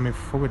things coming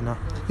forward now.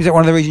 Is that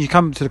one of the reasons you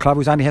come to the club,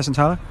 was Andy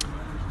Hessenthaler?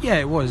 Yeah,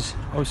 it was.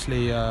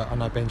 Obviously, I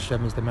know Ben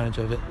Shevman's the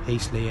manager of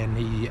Eastleigh, and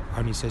he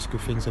only says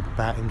good things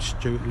about him.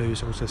 Stuart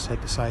Lewis also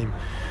said the same.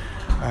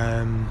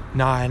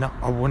 And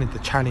I wanted the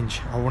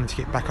challenge. I wanted to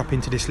get back up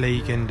into this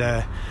league and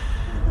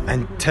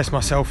test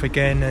myself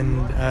again.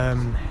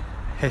 And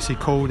Hesse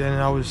called,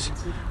 and I was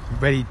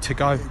ready to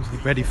go,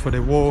 ready for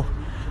the war.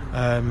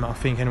 I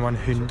think anyone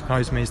who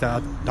knows me is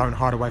that I don't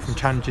hide away from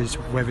challenges,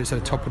 whether it's at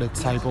the top of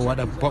the table or at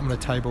the bottom of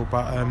the table.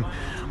 But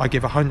I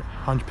give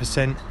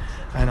 100%,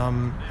 and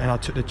I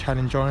took the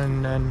challenge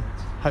on, and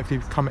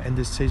hopefully come at the end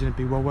of the season it'd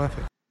be well worth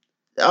it.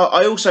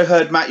 I also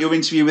heard, Matt, your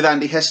interview with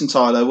Andy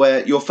Hessenthaler,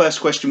 where your first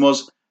question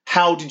was,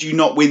 how did you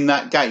not win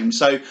that game?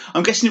 So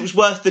I'm guessing it was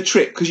worth the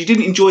trip, because you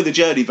didn't enjoy the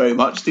journey very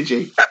much, did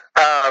you?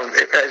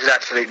 It was an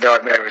absolute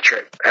nightmare of a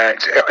trip. I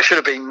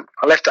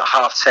left at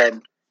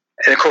 10:30,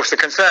 and of course the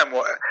concern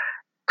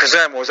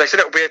was they said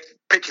it would be a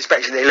pitch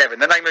inspection at 11,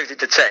 then they moved it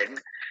to 10,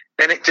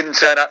 then it didn't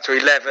turn up to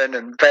 11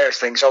 and various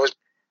things. So I was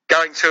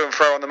going to and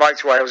fro on the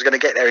motorway. I was going to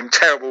get there in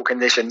terrible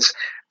conditions.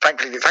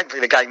 Thankfully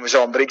the game was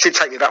on, but it did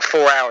take me about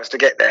 4 hours to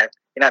get there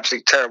in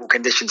absolute terrible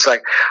conditions. So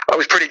I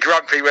was pretty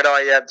grumpy when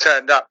I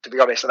turned up, to be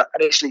honest. And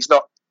initially, it's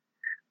not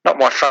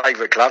my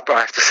favourite club, but I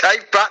have to say.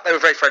 But they were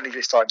very friendly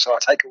this time, so I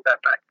take all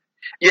that back.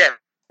 Yeah,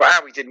 but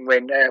how we didn't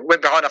win.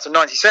 Went behind after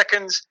 90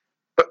 seconds,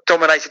 but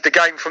dominated the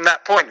game from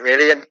that point,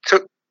 really, and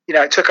took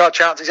our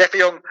chances.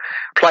 Effiong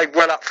played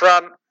well up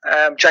front.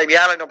 Jamie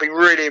Allen, I've been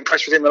really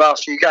impressed with him the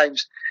last few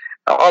games.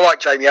 I like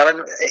Jamie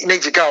Allen. He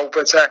needs a goal,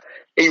 but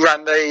he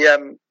ran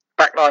the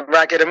back line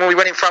ragged. And when we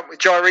went in front with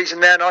Jai Reason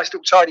there, nice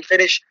little tidy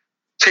finish,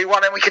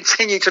 2-1, and we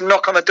continued to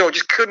knock on the door,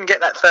 just couldn't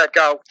get that third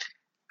goal.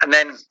 And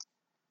then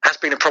that's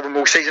been a problem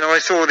all season. I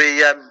saw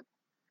the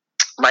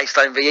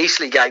Maidstone v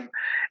Eastleigh game,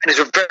 and it's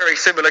a very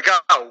similar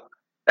goal,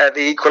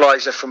 the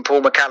equaliser from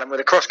Paul McCallum, where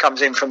the cross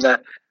comes in from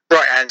the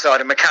right-hand side,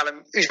 and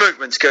McCallum, whose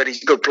movement's good,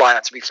 he's a good player,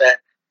 to be fair.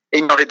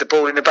 He nodded the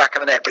ball in the back of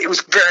the net, but it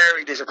was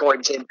very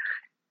disappointing.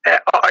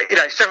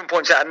 7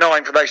 points out of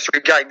 9 for those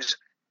 3 games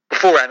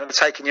beforehand, and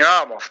taking your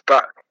arm off.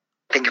 But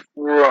I think,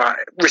 right,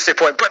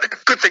 disappointing. But the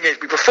good thing is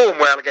we performed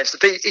well against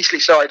the Eastleigh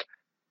side,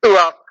 who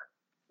are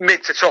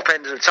mid to top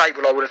end of the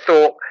table, I would have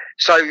thought.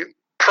 So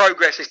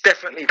progress is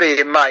definitely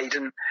being made,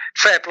 and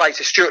fair play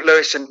to Stuart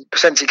Lewis and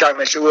Vicente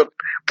Gomez, who were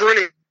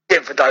brilliant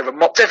for Dover,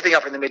 mopped everything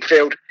up in the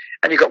midfield,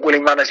 and you've got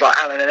willing runners like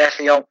Allen and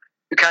Effiong.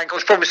 who can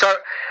cause problems. So,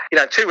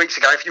 2 weeks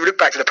ago, if you look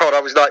back to the pod, I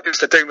was like, it's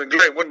the doom and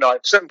gloom, wouldn't I?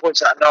 7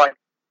 points out of 9.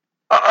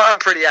 I'm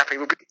pretty happy.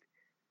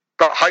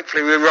 But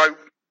hopefully we won't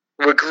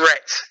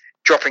regret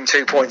dropping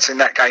 2 points in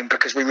that game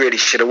because we really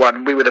should have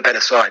won. We were the better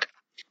side.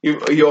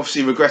 You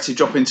obviously regretted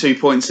dropping 2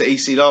 points at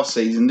EC last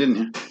season, didn't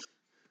you?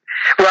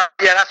 Well,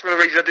 yeah, that's one of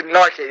the reasons I didn't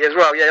like it as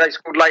well. Yeah, they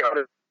scored late on,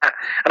 and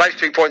those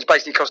 2 points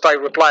basically cost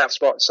over a playoff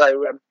spot.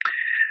 So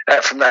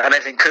from that, and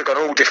everything could have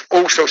got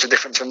all sorts of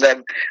difference from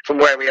then, from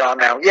where we are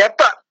now. Yeah,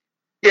 but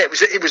yeah,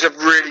 it was a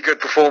really good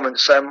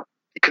performance. You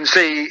can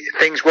see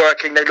things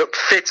working. They looked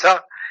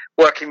fitter,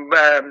 working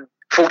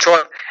full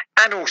time,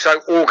 and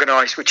also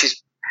organised, which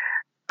is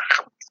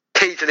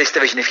key to this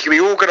division. If you can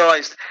be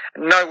organised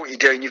and know what you're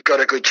doing, you've got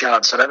a good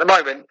chance. And at the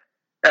moment,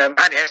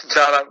 Andy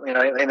Hessenthaler,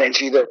 in the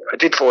interview that I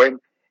did for him,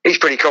 he's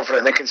pretty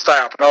confident they can stay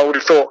up. And I would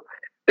have thought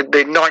that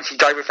the 90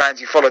 Dover fans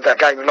who followed that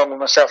game, along with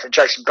myself and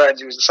Jason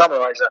Burns, who was the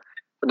summariser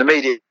from the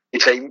media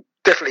team,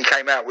 definitely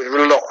came out with a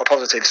lot of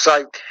positives. So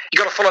you've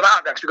got to follow that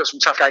up now because we've got some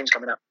tough games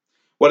coming up.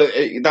 Well, that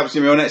was going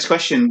to be my next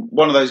question.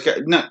 One of those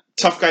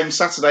tough games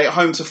Saturday at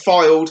home to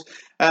Fylde.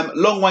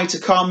 Long way to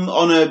come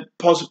on a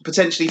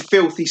potentially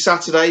filthy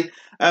Saturday.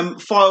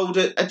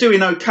 Fylde are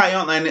doing okay,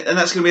 aren't they? And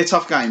that's going to be a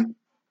tough game.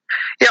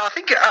 Yeah, I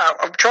think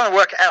I'm trying to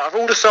work it out. Of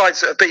all the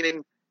sides that have been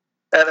in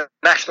the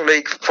National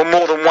League for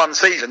more than one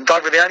season,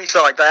 Dover are the only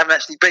side they haven't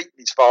actually beaten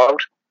is Fylde.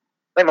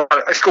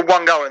 They've scored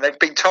one goal and they've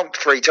been tonked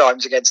 3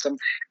 times against them.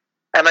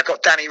 And they've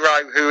got Danny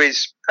Rowe, who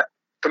is,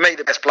 for me,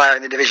 the best player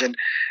in the division,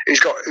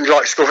 who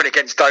likes scoring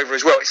against Dover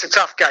as well. It's a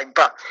tough game,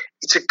 but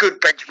it's a good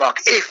benchmark.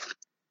 If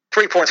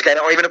 3 points again,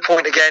 or even a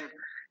point again,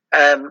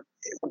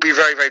 it will be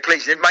very, very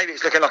pleasing. Maybe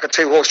it's looking like a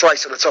 2-horse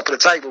race at the top of the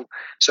table.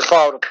 So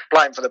Fylde are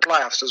playing for the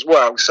playoffs as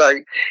well. So,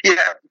 yeah,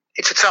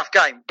 it's a tough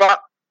game. But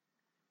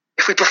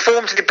if we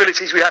perform to the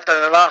abilities we have done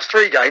in the last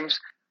 3 games,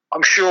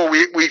 I'm sure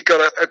we've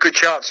got a good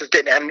chance of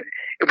getting it. And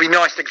it'll be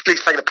nice to at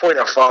least take the point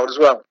off Fylde as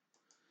well.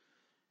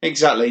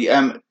 Exactly.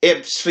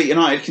 Ebbsfleet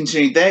United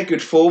continued their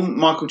good form.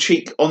 Michael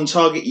Cheek on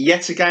target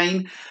yet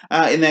again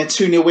in their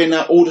 2-0 win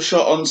at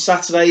Aldershot on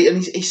Saturday.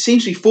 And he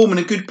seems to be forming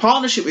a good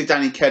partnership with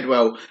Danny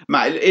Kedwell.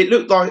 Matt, it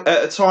looked like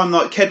at a time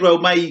like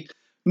Kedwell may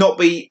not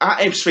be at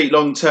Ebbsfleet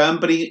long term,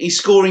 but he's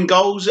scoring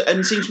goals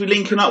and seems to be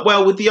linking up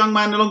well with the young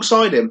man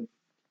alongside him.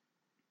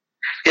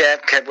 Yeah,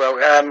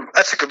 Kedwell.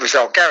 That's a good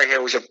result. Gary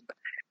Hill's a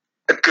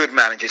good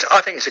manager. I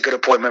think it's a good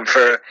appointment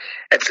for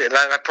Ebbsfleet. They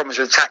had problems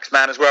with the tax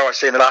man as well, I've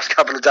seen in the last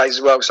couple of days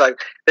as well. So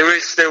there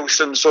is still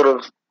some sort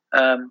of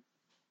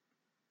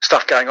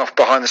stuff going off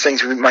behind the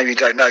scenes we maybe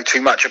don't know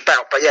too much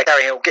about. But yeah,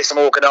 Gary Hill gets them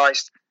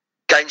organised,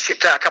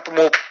 shipped out a couple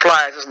more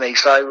players, hasn't he?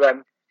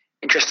 So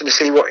interesting to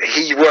see what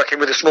he's working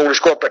with a smaller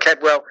squad. But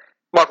Kedwell,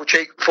 Michael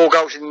Cheek, 4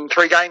 goals in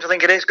 3 games, I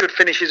think it is. Good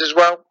finishes as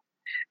well.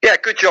 Yeah,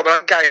 good job.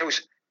 Gary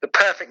Hill's the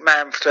perfect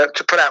man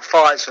to put out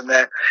fires from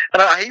there.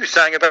 And he was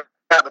saying about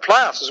the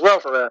playoffs as well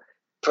for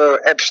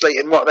Ebbsfleet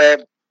and what they're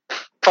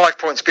 5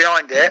 points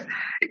behind it.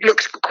 It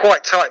looks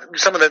quite tight.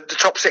 Some of the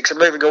top 6 are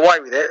moving away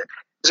with it.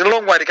 There's a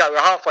long way to go. We're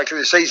halfway through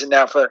the season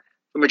now for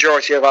the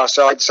majority of our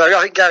side. So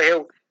I think Gary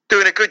Hill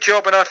doing a good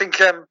job, and I think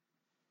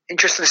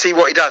interesting to see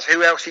what he does,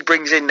 who else he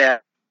brings in now.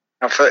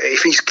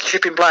 If he's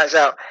shipping players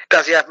out,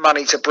 does he have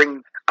money to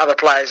bring other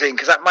players in?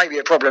 Because that may be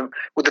a problem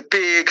with the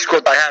big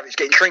squad they have. It's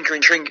getting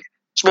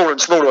smaller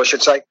and smaller, I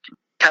should say.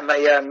 Can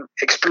he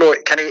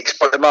exploit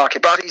the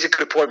market? But I think he's a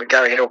good appointment,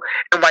 Gary Hill.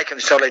 He'll make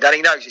him solid, and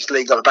he knows his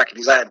league's on the back of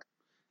his hand.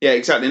 Yeah,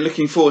 exactly. And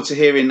looking forward to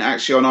hearing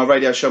actually on our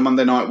radio show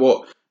Monday night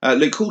what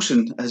Luke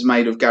Coulson has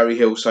made of Gary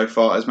Hill so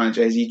far as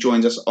manager, as he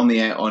joins us on the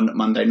air on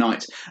Monday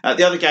night.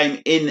 The other game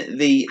in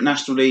the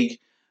National League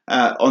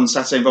on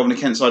Saturday involving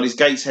the Kent side is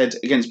Gateshead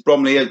against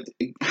Bromley.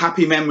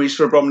 Happy memories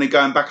for Bromley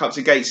going back up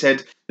to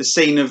Gateshead, the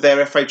scene of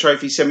their FA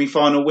Trophy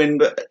semi-final win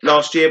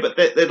last year. But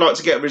they'd like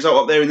to get a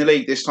result up there in the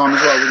league this time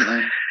as well, wouldn't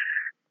they?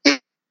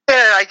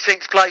 Yeah,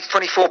 18th place,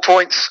 24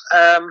 points.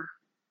 A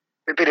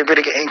bit of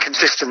getting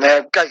inconsistent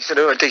there. Gateshead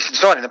are a decent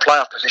side in the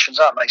playoff positions,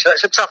 aren't they? So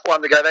it's a tough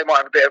one to go. They might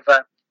have a bit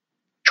of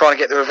trying to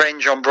get the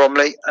revenge on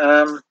Bromley.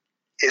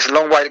 It's a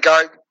long way to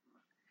go.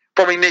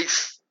 Bromley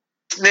needs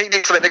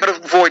something. They've got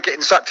to avoid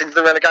getting sucked into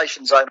the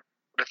relegation zone.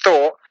 I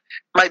thought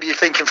maybe you're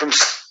thinking from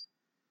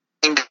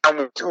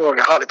downwards or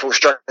Hartlepool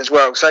straight as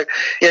well. So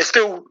yeah,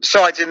 still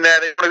sides in there.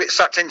 They're a bit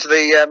sucked into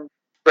the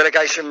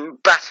relegation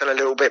battle a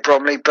little bit,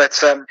 Bromley, but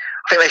I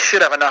think they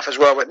should have enough as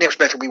well. But Neil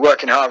Smith will be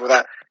working hard with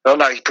that. I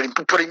know he's been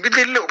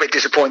a little bit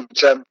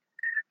disappointed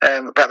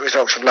about the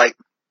results of late.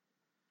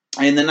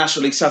 In the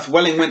National League South,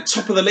 Welling went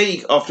top of the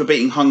league after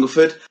beating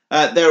Hungerford.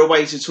 They're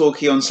away to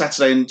Torquay on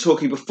Saturday, and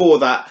Torquay before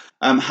that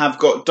have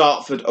got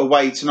Dartford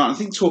away tonight. I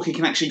think Torquay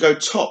can actually go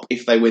top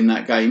if they win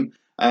that game,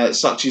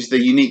 such is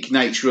the unique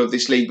nature of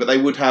this league. But they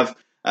would have.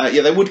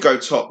 They would go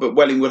top, but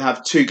Welling would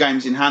have 2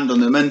 games in hand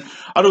on them. And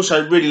I'd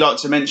also really like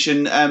to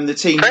mention the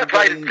team. Fair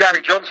play to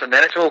Gary Johnson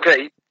then, it's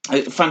okay.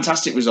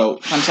 Fantastic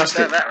result. Fantastic.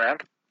 Turn that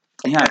round.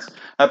 He has.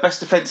 Best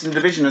defence in the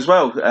division as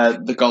well,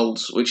 the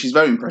goals, which is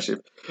very impressive.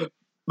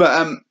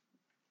 But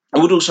I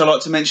would also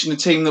like to mention a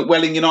team that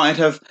Welling United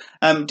have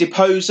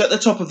deposed at the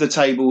top of the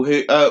table,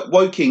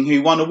 Woking,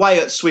 who won away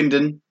at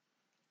Swindon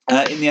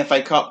in the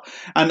FA Cup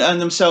and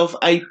earned themselves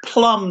a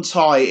plum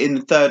tie in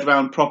the third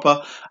round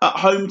proper at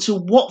home to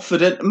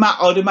Watford. And Matt,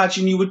 I'd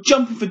imagine you were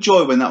jumping for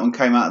joy when that one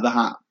came out of the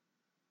hat.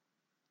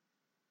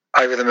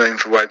 Over the moon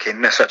for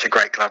Woking. They're such a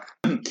great club.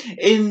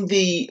 In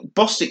the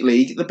Bostik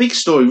League, the big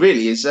story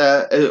really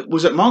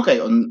was at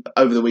Margate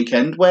over the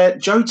weekend, where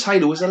Joe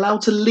Taylor was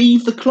allowed to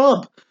leave the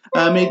club.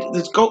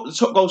 The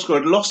top goal scorer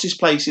had lost his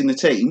place in the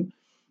team,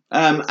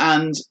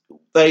 and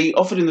they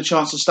offered him the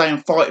chance to stay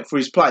and fight for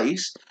his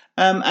place.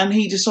 And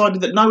he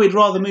decided that no, he'd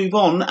rather move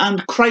on.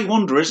 And Cray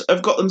Wanderers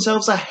have got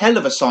themselves a hell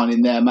of a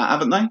signing there, Matt,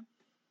 haven't they?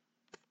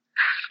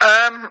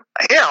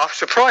 Yeah, I'm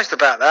surprised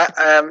about that.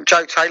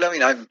 Joe Taylor,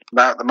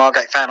 the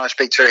Margate fan I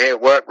speak to here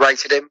at work,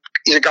 rated him.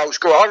 He's a goal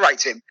scorer. I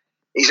rate him.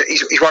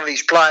 He's one of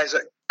these players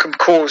that can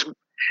cause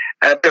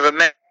a bit of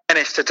a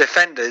menace to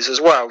defenders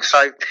as well.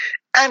 So,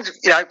 and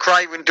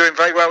Cray been doing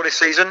very well this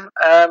season.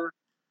 I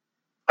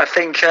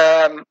think,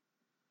 could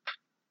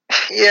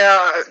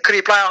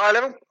he play at a high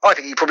level? I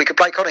think he probably could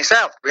play Connie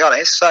South, to be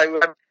honest. So,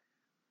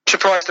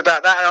 surprised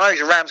about that. And I know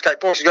he's a Ramsgate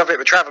boy, so he's got a bit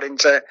of travelling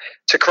to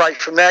Cray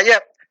from there. Yeah,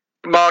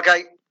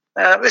 Margate.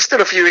 There's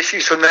still a few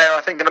issues from there,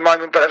 I think, at the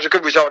moment, but it was a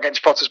good result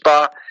against Potters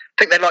Bar. I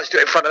think they'd like to do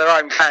it in front of their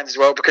own fans as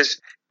well, because,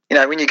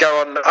 when you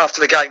go on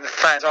after the game, the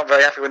fans aren't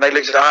very happy when they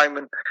lose at home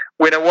and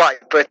win away.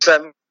 But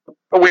a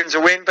win's a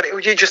win, but it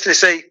would be interesting to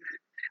see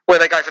where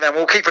they go for them.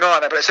 We'll keep an eye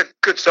on that, but it's a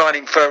good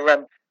signing for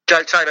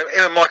Joe Taylor.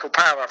 Him and Michael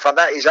Power up front,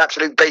 that is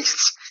absolute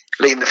beasts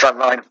leading the front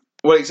line.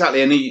 Well,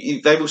 exactly, and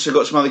they've also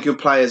got some other good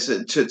players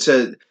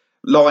to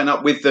line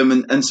up with them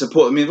and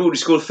support them. They've already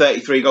scored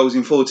 33 goals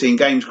in 14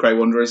 games, Cray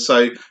Wanderers,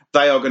 so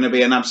they are going to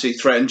be an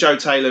absolute threat. And Joe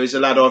Taylor is a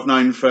lad I've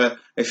known for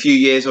a few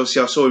years.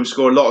 Obviously, I saw him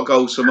score a lot of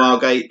goals for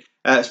Ramsgate.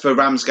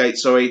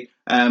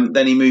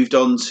 Then he moved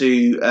on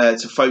to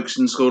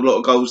Folkestone, scored a lot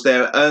of goals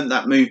there, earned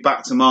that move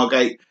back to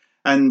Margate.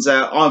 And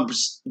I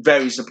was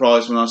very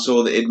surprised when I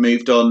saw that he'd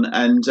moved on.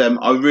 And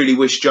I really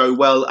wish Joe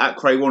well at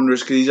Cray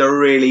Wanderers, because he's a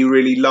really,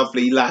 really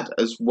lovely lad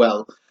as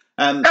well.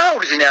 How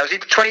old is he now? Is he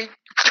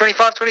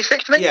 25,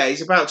 26, I think? Yeah,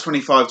 he's about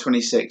 25,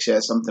 26,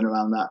 something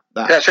around that.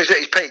 Yeah, so he's at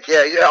his peak,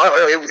 yeah.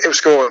 He'll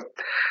score,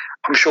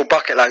 I'm sure,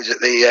 bucket loads at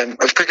the,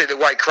 particularly the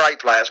way Cray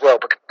play as well,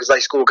 because they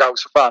score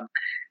goals for fun.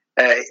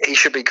 He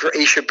should be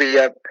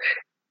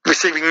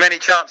receiving many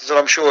chances, and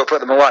I'm sure he'll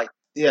put them away.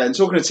 Yeah, and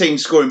talking of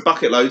teams scoring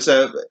bucket loads,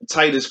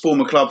 Taylor's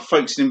former club,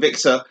 Folkestone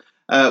Invicta,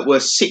 were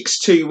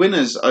 6-2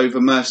 winners over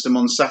Merstham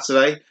on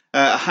Saturday.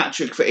 A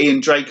hat-trick for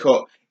Ian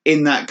Draycott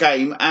in that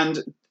game, and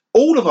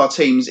all of our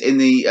teams in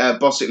the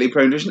Bostik League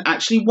Premier Division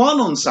actually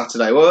won on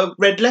Saturday, or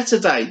Red Letter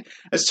Day,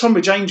 as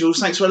Tonbridge Angels,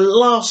 thanks to a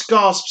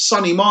last-gasp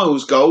Sonny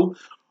Miles goal,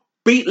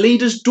 beat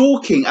leaders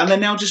Dorking, and they're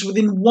now just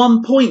within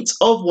 1 point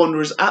of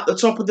Wanderers at the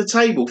top of the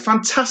table.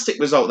 Fantastic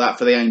result that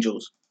for the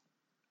Angels.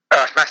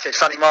 It's massive.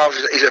 Sonny Miles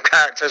is a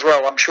character as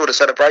well. I'm sure the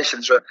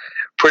celebrations were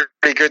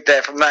pretty good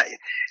there from that.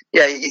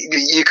 Yeah,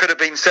 you could have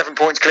been 7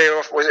 points clear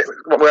off.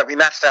 What we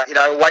matched out,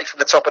 away from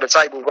the top of the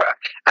table.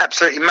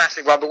 Absolutely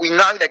massive one. But we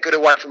know they're good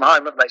away from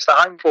home, haven't they? It's the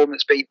home form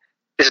that's been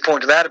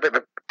disappointing. They had a bit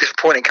of a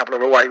disappointing couple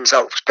of away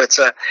results, but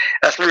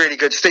that's really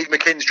good. Steve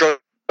McKinn's job,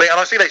 and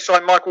I see they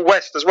signed Michael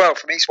West as well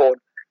from Eastbourne.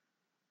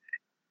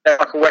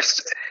 Michael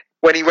West,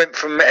 when he went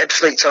from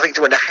Ebbsfleet, I think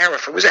he went to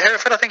Hereford. Was it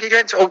Hereford? I think he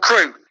went to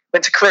Crewe.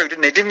 Went to Crewe,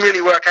 didn't he? Didn't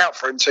really work out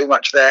for him too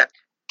much there.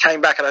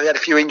 Came back and he had a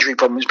few injury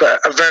problems, but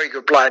a very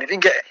good player. And if you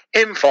can get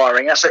him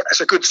firing,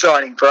 that's a good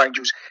signing for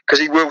Angels, because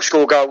he will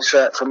score goals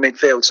from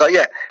midfield. So,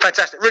 yeah,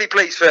 fantastic. Really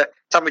pleased for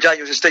Tonbridge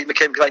Angels and Steve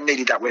McKinn, because they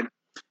needed that win.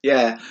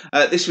 Yeah,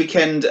 this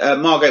weekend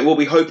Margate will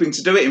be hoping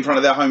to do it in front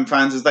of their home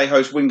fans as they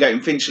host Wingate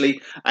and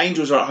Finchley.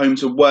 Angels are at home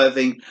to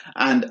Worthing,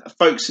 and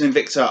Folkestone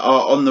Invicta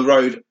are on the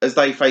road as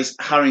they face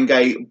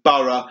Haringey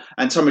Borough.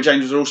 And Tonbridge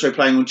Angels are also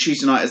playing on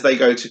Tuesday night as they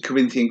go to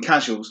Corinthian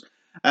Casuals.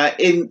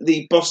 In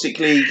the Bostik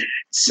League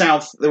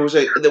South, there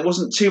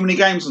wasn't too many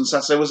games on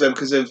Saturday, was there?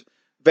 Because of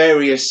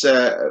various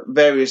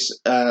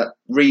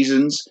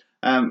reasons.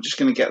 Just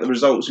going to get the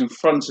results in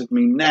front of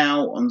me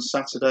now on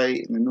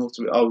Saturday in the North.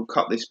 I'll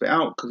cut this bit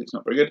out because it's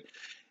not very good.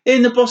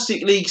 In the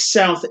Bostik League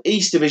South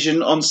East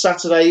Division on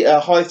Saturday,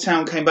 Hythe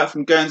Town came back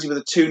from Guernsey with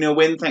a 2-0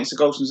 win thanks to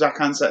goals from Zach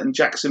Ansett and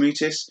Jack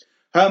Samutis.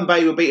 Herne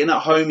Bay were beaten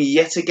at home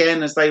yet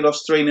again as they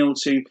lost 3-0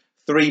 to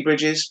Three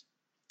Bridges.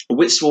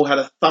 Whitstable had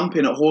a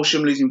thumping at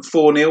Horsham, losing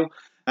 4-0.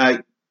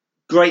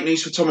 Great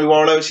news for Tommy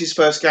Warlow. It's his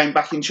first game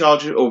back in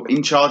charge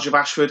of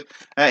Ashford,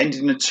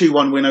 ended in a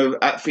 2-1 win over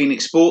at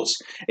Phoenix Sports.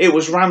 It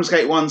was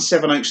Ramsgate 1,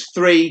 Sevenoaks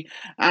 3,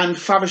 and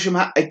Faversham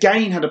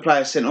again had a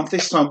player sent off,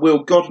 this time Will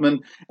Godman,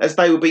 as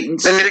they were beaten...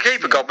 Isn't he the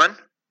keeper, Godman?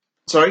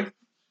 Sorry? I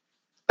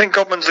think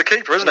Godman's the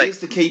keeper, isn't he? He is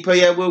the keeper,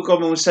 yeah. Will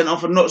Godman was sent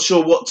off. I'm not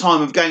sure what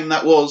time of game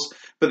that was,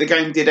 but the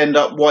game did end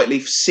up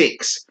Whiteleaf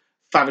 6,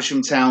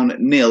 Faversham Town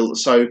 0,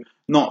 so...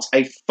 not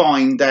a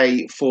fine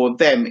day for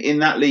them. In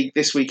that league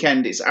this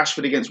weekend, it's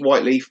Ashford against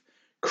Whiteleaf,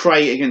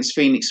 Cray against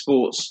Phoenix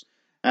Sports,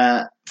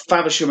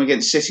 Faversham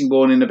against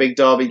Sittingbourne in a big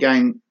derby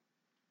game,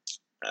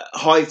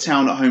 Hythe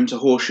Town at home to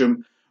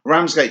Horsham,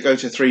 Ramsgate go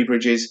to Three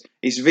Bridges.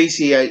 It's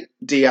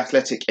VCD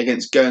Athletic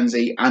against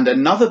Guernsey and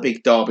another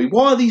big derby.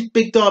 Why are these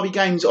big derby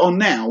games on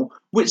now?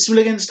 Whitstable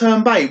against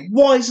Herne Bay.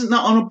 Why isn't that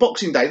on a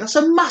Boxing Day? That's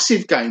a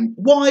massive game.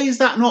 Why is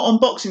that not on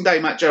Boxing Day,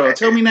 Matt Gerrard?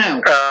 Tell me now.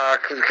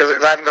 Because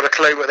they haven't got a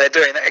clue what they're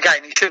doing.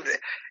 Again,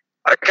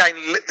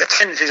 the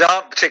tendencies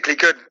aren't particularly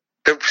good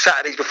the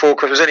Saturdays before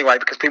Christmas anyway,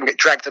 because people get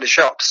dragged to the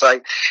shops. So,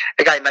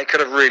 again, they could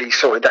have really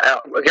sorted that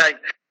out. Again,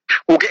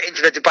 we'll get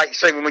into the debate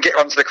soon when we get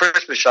onto the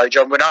Christmas show,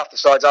 John, when half the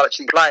sides are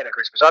actually playing at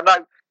Christmas. I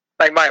know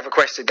they may have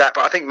requested that,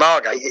 but I think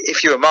Margate,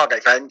 if you're a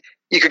Margate fan,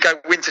 you could go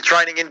winter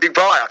training in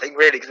Dubai, I think,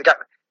 really, because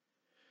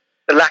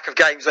the lack of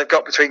games they've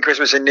got between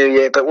Christmas and New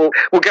Year. But we'll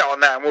get on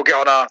that, and we'll get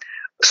on our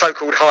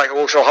so-called high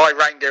horse or high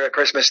reindeer at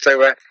Christmas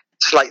to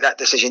slate that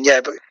decision.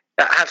 Yeah, but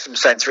have some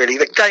sense, really.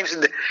 The games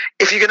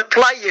if you're going to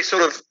play your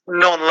sort of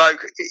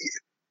non-local,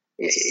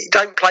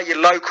 don't play your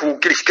local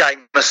British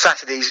game on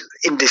Saturdays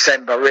in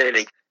December,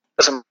 really.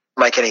 Doesn't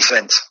make any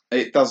sense.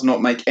 It does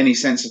not make any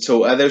sense at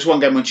all. There was one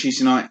game on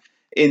Tuesday night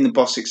in the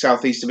Boss 6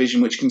 South East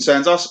Division which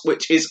concerns us,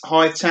 which is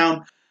Hythe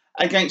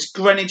against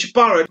Greenwich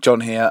Borough.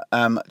 John here,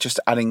 just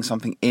adding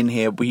something in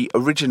here. We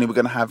originally were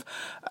going to have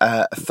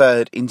a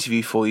third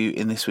interview for you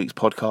in this week's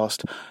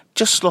podcast,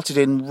 just slotted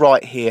in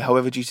right here.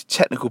 However, due to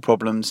technical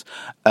problems,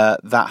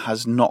 that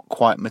has not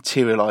quite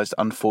materialised,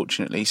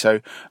 unfortunately.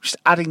 So just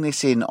adding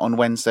this in on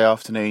Wednesday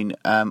afternoon.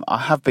 I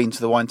have been to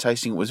the wine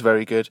tasting. It was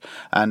very good.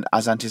 And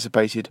as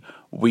anticipated,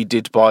 we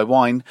did buy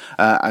wine,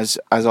 as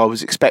I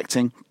was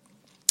expecting.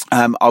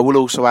 I will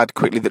also add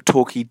quickly that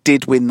Torquay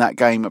did win that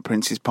game at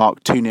Prince's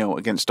Park 2-0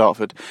 against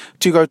Dartford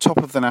to go top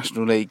of the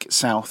National League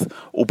South,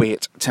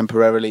 albeit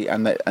temporarily,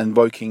 and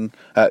Woking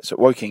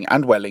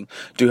and Welling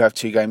do have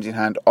 2 games in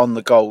hand on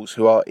the goals,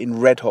 who are in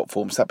red-hot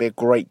form. So that'll be a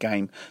great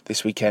game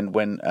this weekend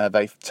when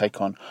they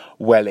take on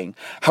Welling.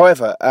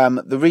 However,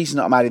 the reason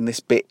I'm adding this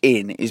bit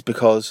in is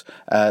because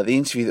the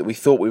interview that we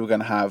thought we were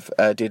going to have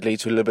did lead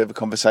to a little bit of a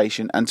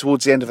conversation, and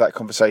towards the end of that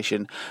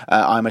conversation,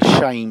 I'm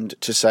ashamed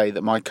to say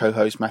that my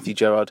co-host Matthew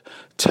Gerrard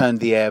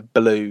turned the air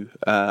blue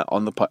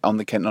on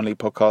the Kent Non-League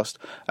podcast.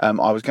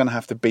 I was going to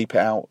have to beep it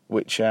out,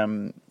 which I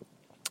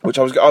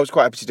was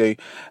quite happy to do.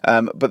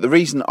 But the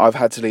reason I've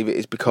had to leave it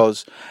is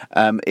because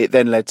it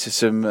then led to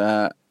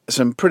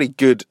some pretty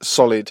good,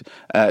 solid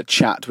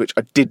chat, which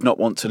I did not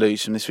want to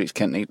lose from this week's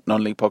Kent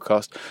Non-League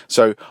podcast.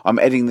 So I'm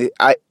editing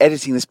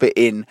this bit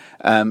in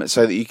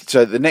so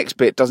the next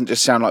bit doesn't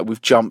just sound like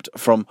we've jumped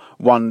from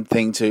one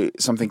thing to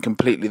something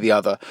completely the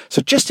other.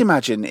 So just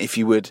imagine, if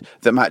you would,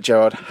 that Matt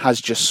Gerrard has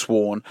just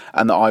sworn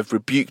and that I've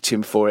rebuked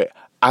him for it,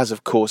 as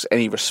of course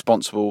any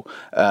responsible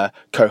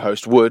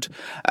co-host would.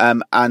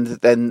 And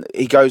then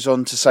he goes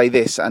on to say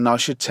this, and I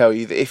should tell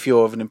you that if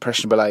you're of an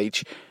impressionable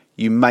age,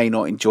 you may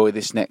not enjoy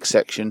this next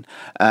section,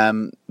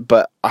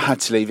 but I had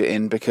to leave it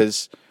in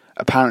because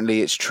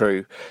apparently it's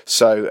true.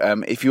 So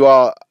if you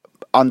are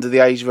under the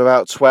age of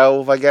about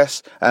 12, I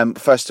guess,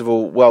 first of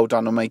all, well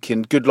done on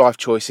making good life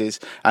choices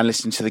and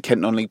listening to the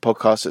Kent Non-League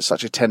podcast at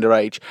such a tender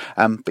age.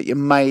 But you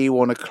may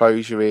want to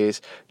close your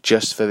ears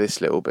just for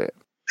this little bit.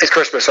 It's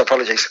Christmas,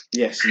 apologies.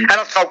 Yes. And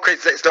I've told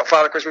kids that it's not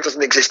Father Christmas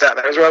doesn't exist out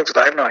there as well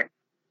today, haven't I?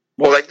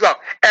 Well,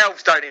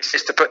 elves don't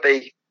exist to put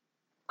the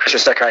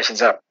Christmas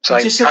decorations up. So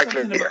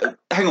hopefully,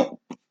 hang on.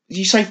 Did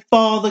you say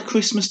Father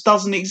Christmas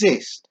doesn't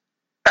exist?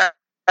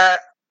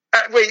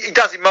 Well, he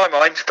does in my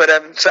mind, but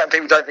certain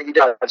people don't think he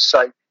does.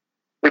 So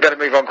we better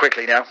move on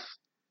quickly now.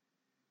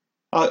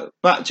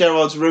 Matt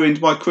Gerrard's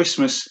ruined my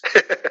Christmas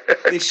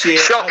this year.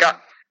 Shocker.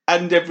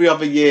 And every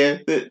other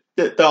year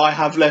that I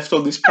have left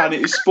on this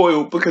planet is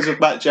spoiled because of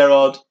Matt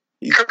Gerrard.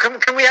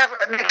 Can we have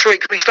next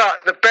week? Can we start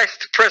the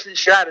best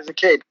presents you had as a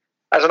kid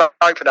as an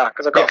opener?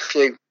 Because I've got a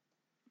few.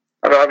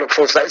 I look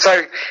forward to that. So,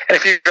 and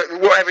if you,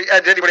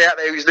 anybody out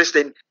there who's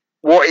listening,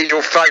 what is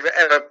your favourite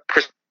ever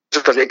Christmas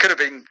present? It could have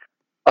been,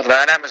 I don't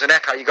know, an Amazon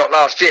Echo you got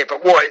last year,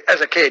 but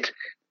as a kid,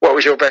 what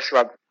was your best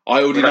one?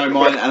 I already know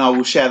mine, and I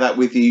will share that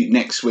with you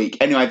next week.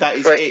 Anyway, that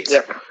is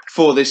it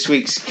for this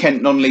week's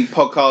Kent Non-League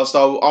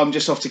podcast. I'm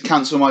just off to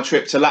cancel my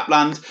trip to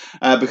Lapland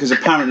because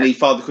apparently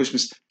Father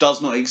Christmas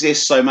does not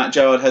exist, so Matt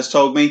Gerrard has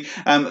told me.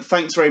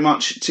 Thanks very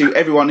much to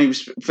everyone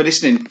for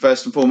listening,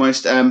 first and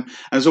foremost. And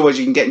as always,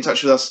 you can get in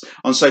touch with us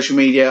on social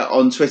media,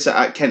 on Twitter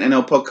at Kent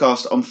NL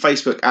Podcast, on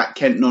Facebook at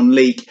Kent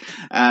Non-League.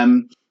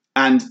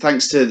 And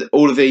thanks to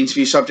all of the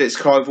interview subjects,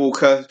 Clive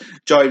Walker,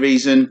 Jai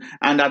Reason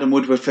and Adam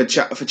Woodward for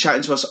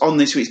chatting to us on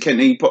this week's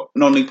Kent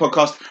Non-League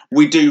podcast.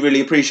 We do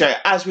really appreciate it,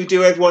 as we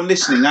do everyone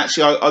listening.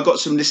 Actually, I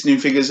got some listening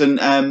figures and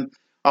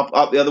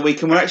up the other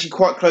week, and we're actually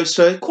quite close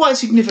to quite a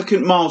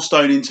significant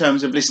milestone in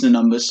terms of listener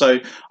numbers. So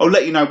I'll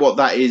let you know what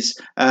that is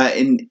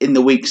in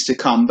the weeks to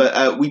come.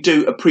 But we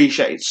do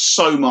appreciate it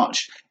so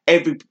much.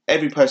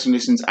 Every person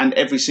listens and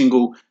every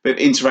single bit of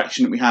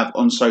interaction that we have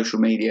on social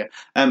media.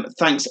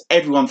 Thanks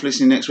everyone for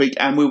listening next week,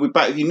 and we'll be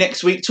back with you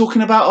next week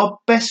talking about our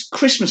best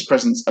Christmas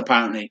presents,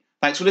 apparently.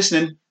 Thanks for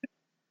listening.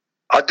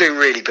 I do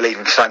really believe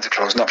in Santa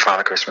Claus, not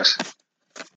Father Christmas.